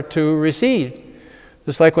actually start to recede.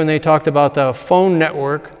 Just like when they talked about the phone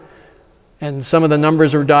network, and some of the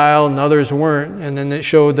numbers were dialed and others weren't, and then it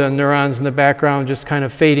showed the neurons in the background just kind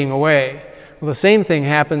of fading away. Well, the same thing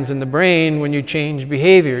happens in the brain when you change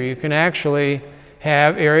behavior. You can actually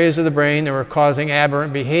have areas of the brain that were causing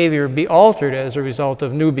aberrant behavior be altered as a result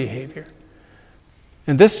of new behavior.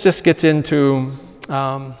 And this just gets into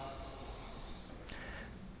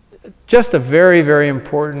just a very, very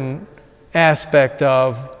important aspect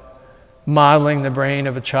of modeling the brain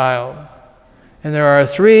of a child. And there are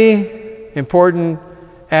three important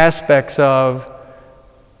aspects of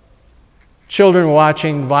children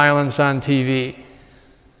watching violence on TV.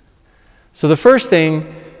 So the first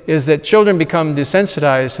thing is that children become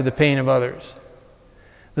desensitized to the pain of others.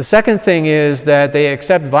 The second thing is that they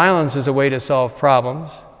accept violence as a way to solve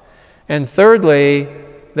problems. And thirdly,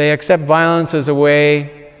 they accept violence as a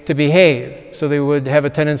way to behave. So they would have a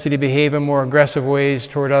tendency to behave in more aggressive ways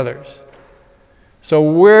toward others. So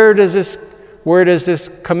where does this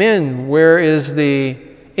come in? Where is the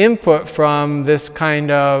input from this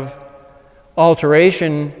kind of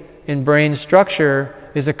alteration in brain structure?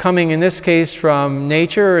 Is it coming, in this case, from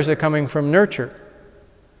nature, or is it coming from nurture?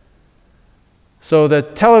 So the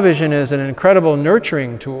television is an incredible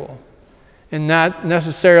nurturing tool, and not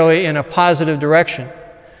necessarily in a positive direction.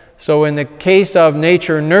 So in the case of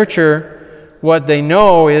nature and nurture, what they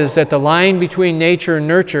know is that the line between nature and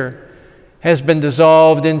nurture has been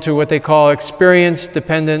dissolved into what they call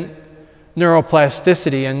experience-dependent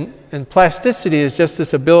neuroplasticity. And plasticity is just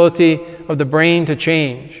this ability of the brain to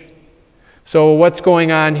change. So what's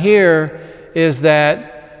going on here is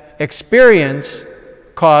that experience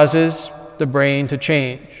causes the brain to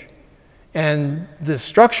change. And the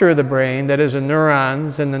structure of the brain, that is the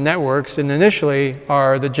neurons and the networks, and initially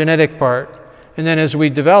are the genetic part. And then as we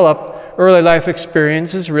develop, early life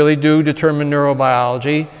experiences really do determine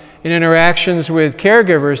neurobiology. And interactions with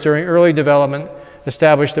caregivers during early development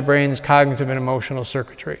establish the brain's cognitive and emotional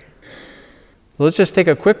circuitry. Let's just take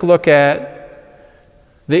a quick look at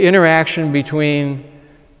the interaction between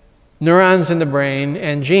neurons in the brain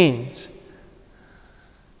and genes.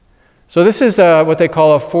 So this is what they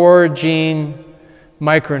call a 4-gene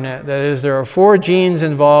micronet. That is, there are 4 genes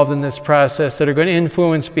involved in this process that are going to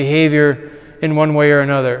influence behavior in one way or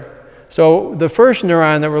another. So the first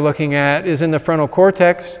neuron that we're looking at is in the frontal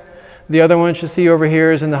cortex. The other one you see over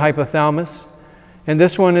here is in the hypothalamus. And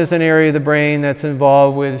this one is an area of the brain that's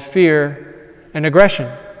involved with fear and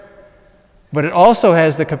aggression. But it also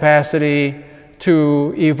has the capacity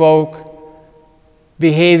to evoke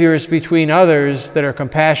behaviors between others that are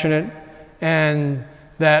compassionate and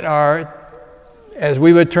that are, as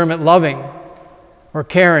we would term it, loving or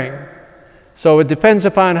caring. So it depends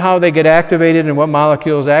upon how they get activated and what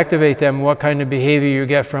molecules activate them, what kind of behavior you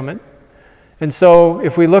get from it. And so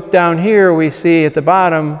if we look down here, we see at the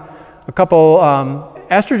bottom a couple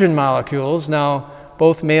estrogen molecules. Now,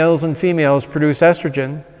 both males and females produce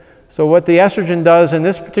estrogen. So what the estrogen does in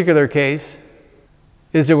this particular case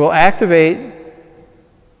is it will activate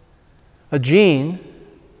a gene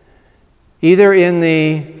either in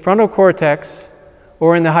the frontal cortex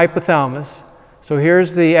or in the hypothalamus. So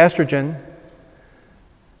here's the estrogen.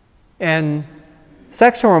 And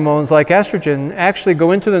sex hormones like estrogen actually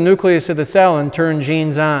go into the nucleus of the cell and turn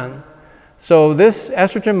genes on. So this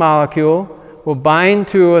estrogen molecule will bind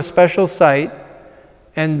to a special site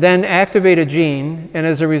and then activate a gene. And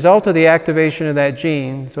as a result of the activation of that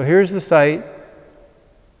gene, so here's the site,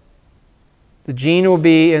 the gene will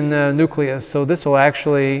be in the nucleus. So this will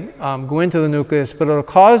actually go into the nucleus, but it'll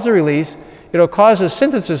cause the release. It'll cause a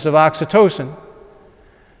synthesis of oxytocin.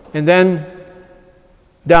 And then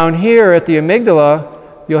down here at the amygdala,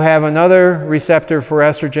 you'll have another receptor for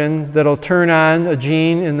estrogen that'll turn on a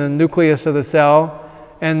gene in the nucleus of the cell,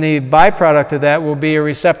 and the byproduct of that will be a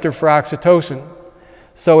receptor for oxytocin.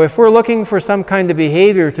 So if we're looking for some kind of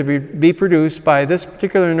behavior to be produced by this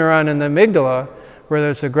particular neuron in the amygdala,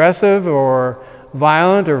 whether it's aggressive or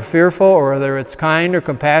violent or fearful, or whether it's kind or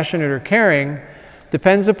compassionate or caring,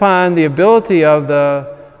 depends upon the ability of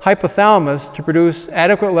the hypothalamus to produce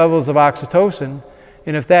adequate levels of oxytocin.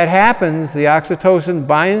 And if that happens, the oxytocin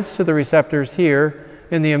binds to the receptors here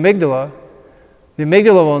in the amygdala. The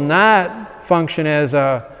amygdala will not function as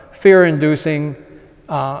a fear-inducing,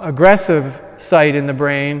 aggressive site in the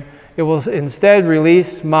brain. It will instead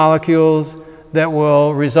release molecules that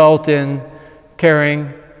will result in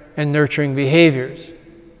caring and nurturing behaviors.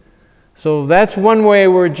 So that's one way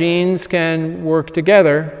where genes can work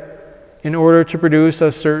together in order to produce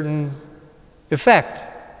a certain effect.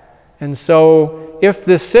 And so if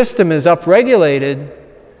this system is upregulated,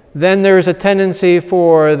 then there's a tendency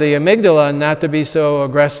for the amygdala not to be so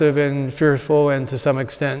aggressive and fearful and to some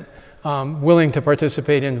extent willing to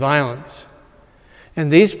participate in violence.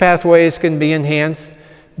 And these pathways can be enhanced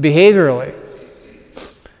behaviorally.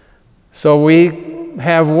 So we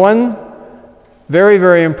have one very,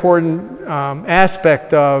 very important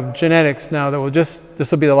aspect of genetics now that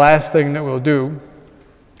this will be the last thing that we'll do,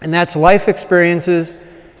 and that's life experiences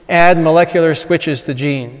add molecular switches to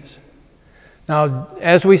genes. Now,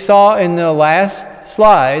 as we saw in the last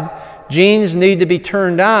slide, genes need to be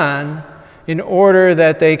turned on in order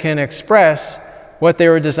that they can express what they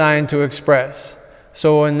were designed to express.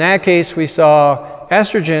 So in that case, we saw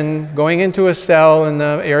estrogen going into a cell in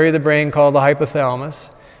the area of the brain called the hypothalamus,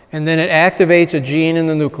 and then it activates a gene in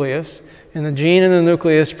the nucleus, and the gene in the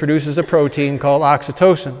nucleus produces a protein called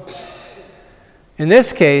oxytocin. In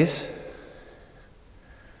this case,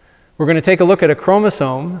 we're going to take a look at a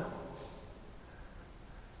chromosome.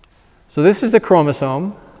 So this is the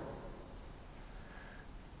chromosome.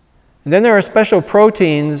 And then there are special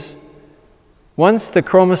proteins, once the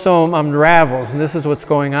chromosome unravels, and this is what's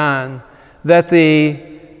going on, that the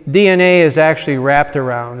DNA is actually wrapped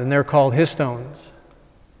around, and they're called histones.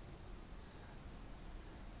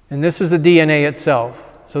 And this is the DNA itself.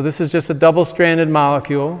 So this is just a double-stranded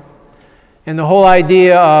molecule. And the whole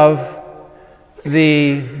idea of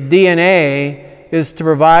the DNA is to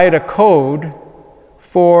provide a code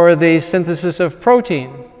for the synthesis of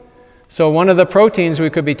protein. So one of the proteins we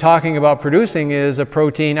could be talking about producing is a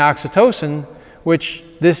protein oxytocin, which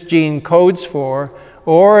this gene codes for,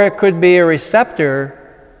 or it could be a receptor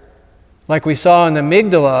like we saw in the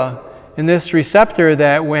amygdala, and this receptor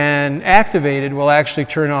that when activated will actually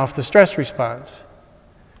turn off the stress response.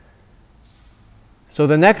 So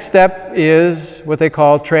the next step is what they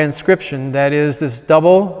call transcription. That is, this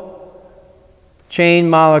double chain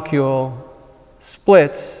molecule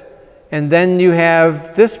splits, and then you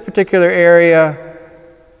have this particular area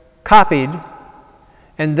copied,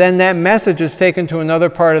 and then that message is taken to another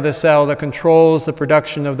part of the cell that controls the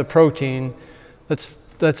production of the protein.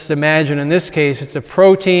 Let's imagine in this case it's a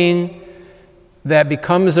protein that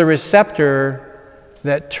becomes a receptor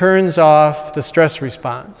that turns off the stress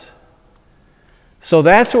response. So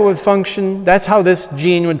that's what would function, that's how this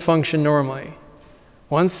gene would function normally.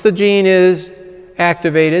 Once the gene is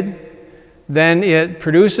activated, then it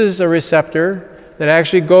produces a receptor that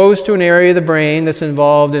actually goes to an area of the brain that's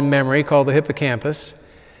involved in memory called the hippocampus,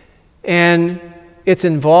 and it's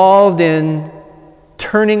involved in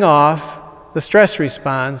turning off the stress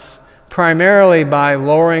response primarily by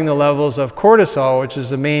lowering the levels of cortisol, which is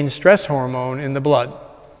the main stress hormone in the blood.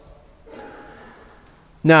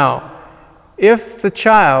 Now, if the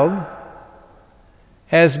child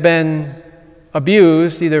has been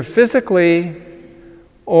abused either physically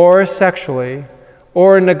or sexually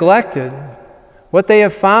or neglected, what they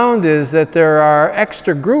have found is that there are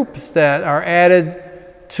extra groups that are added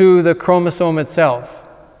to the chromosome itself,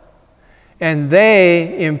 and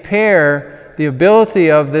they impair the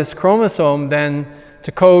ability of this chromosome then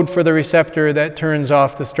to code for the receptor that turns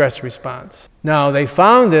off the stress response. Now, they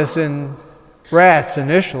found this in rats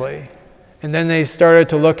initially, and then they started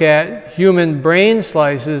to look at human brain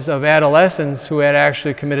slices of adolescents who had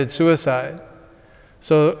actually committed suicide.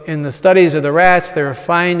 So in the studies of the rats, they were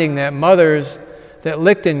finding that mothers that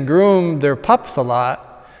licked and groomed their pups a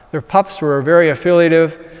lot, their pups were very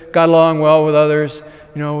affiliative, got along well with others,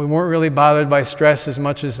 we weren't really bothered by stress as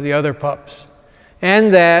much as the other pups.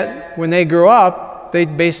 And that when they grew up, they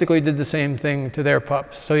basically did the same thing to their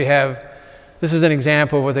pups. So you have, this is an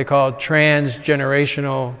example of what they call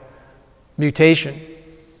transgenerational mutation,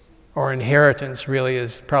 or inheritance really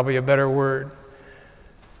is probably a better word.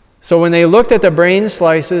 So when they looked at the brain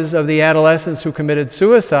slices of the adolescents who committed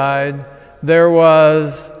suicide, there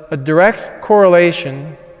was a direct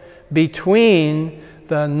correlation between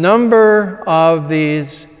the number of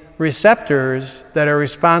these receptors that are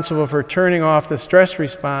responsible for turning off the stress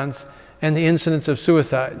response and the incidence of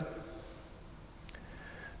suicide.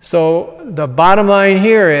 So the bottom line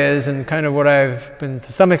here is, and kind of what I've been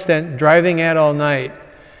to some extent driving at all night,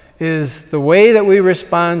 is the way that we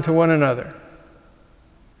respond to one another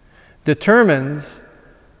determines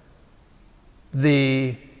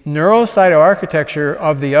the neurocytoarchitecture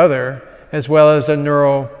of the other as well as the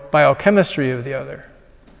neurobiochemistry of the other.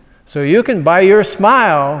 So you can, by your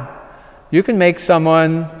smile, you can make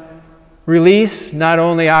someone release not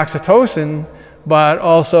only oxytocin, but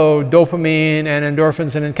also dopamine and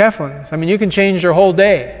endorphins and enkephalins. I mean, you can change their whole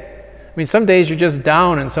day. I mean, some days you're just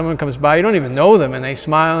down and someone comes by, you don't even know them, and they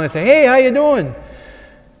smile and they say, "Hey, how you doing?"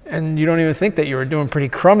 And you don't even think that you were doing pretty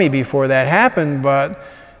crummy before that happened, but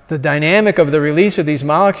the dynamic of the release of these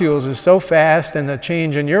molecules is so fast and the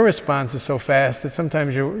change in your response is so fast that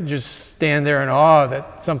sometimes you just stand there in awe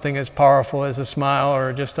that something as powerful as a smile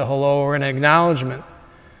or just a hello or an acknowledgement,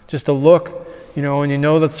 just a look, you know, and you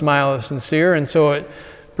know that smile is sincere, and so it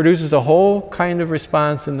produces a whole kind of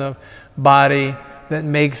response in the body that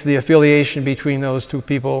makes the affiliation between those two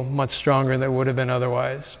people much stronger than it would have been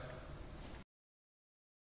otherwise.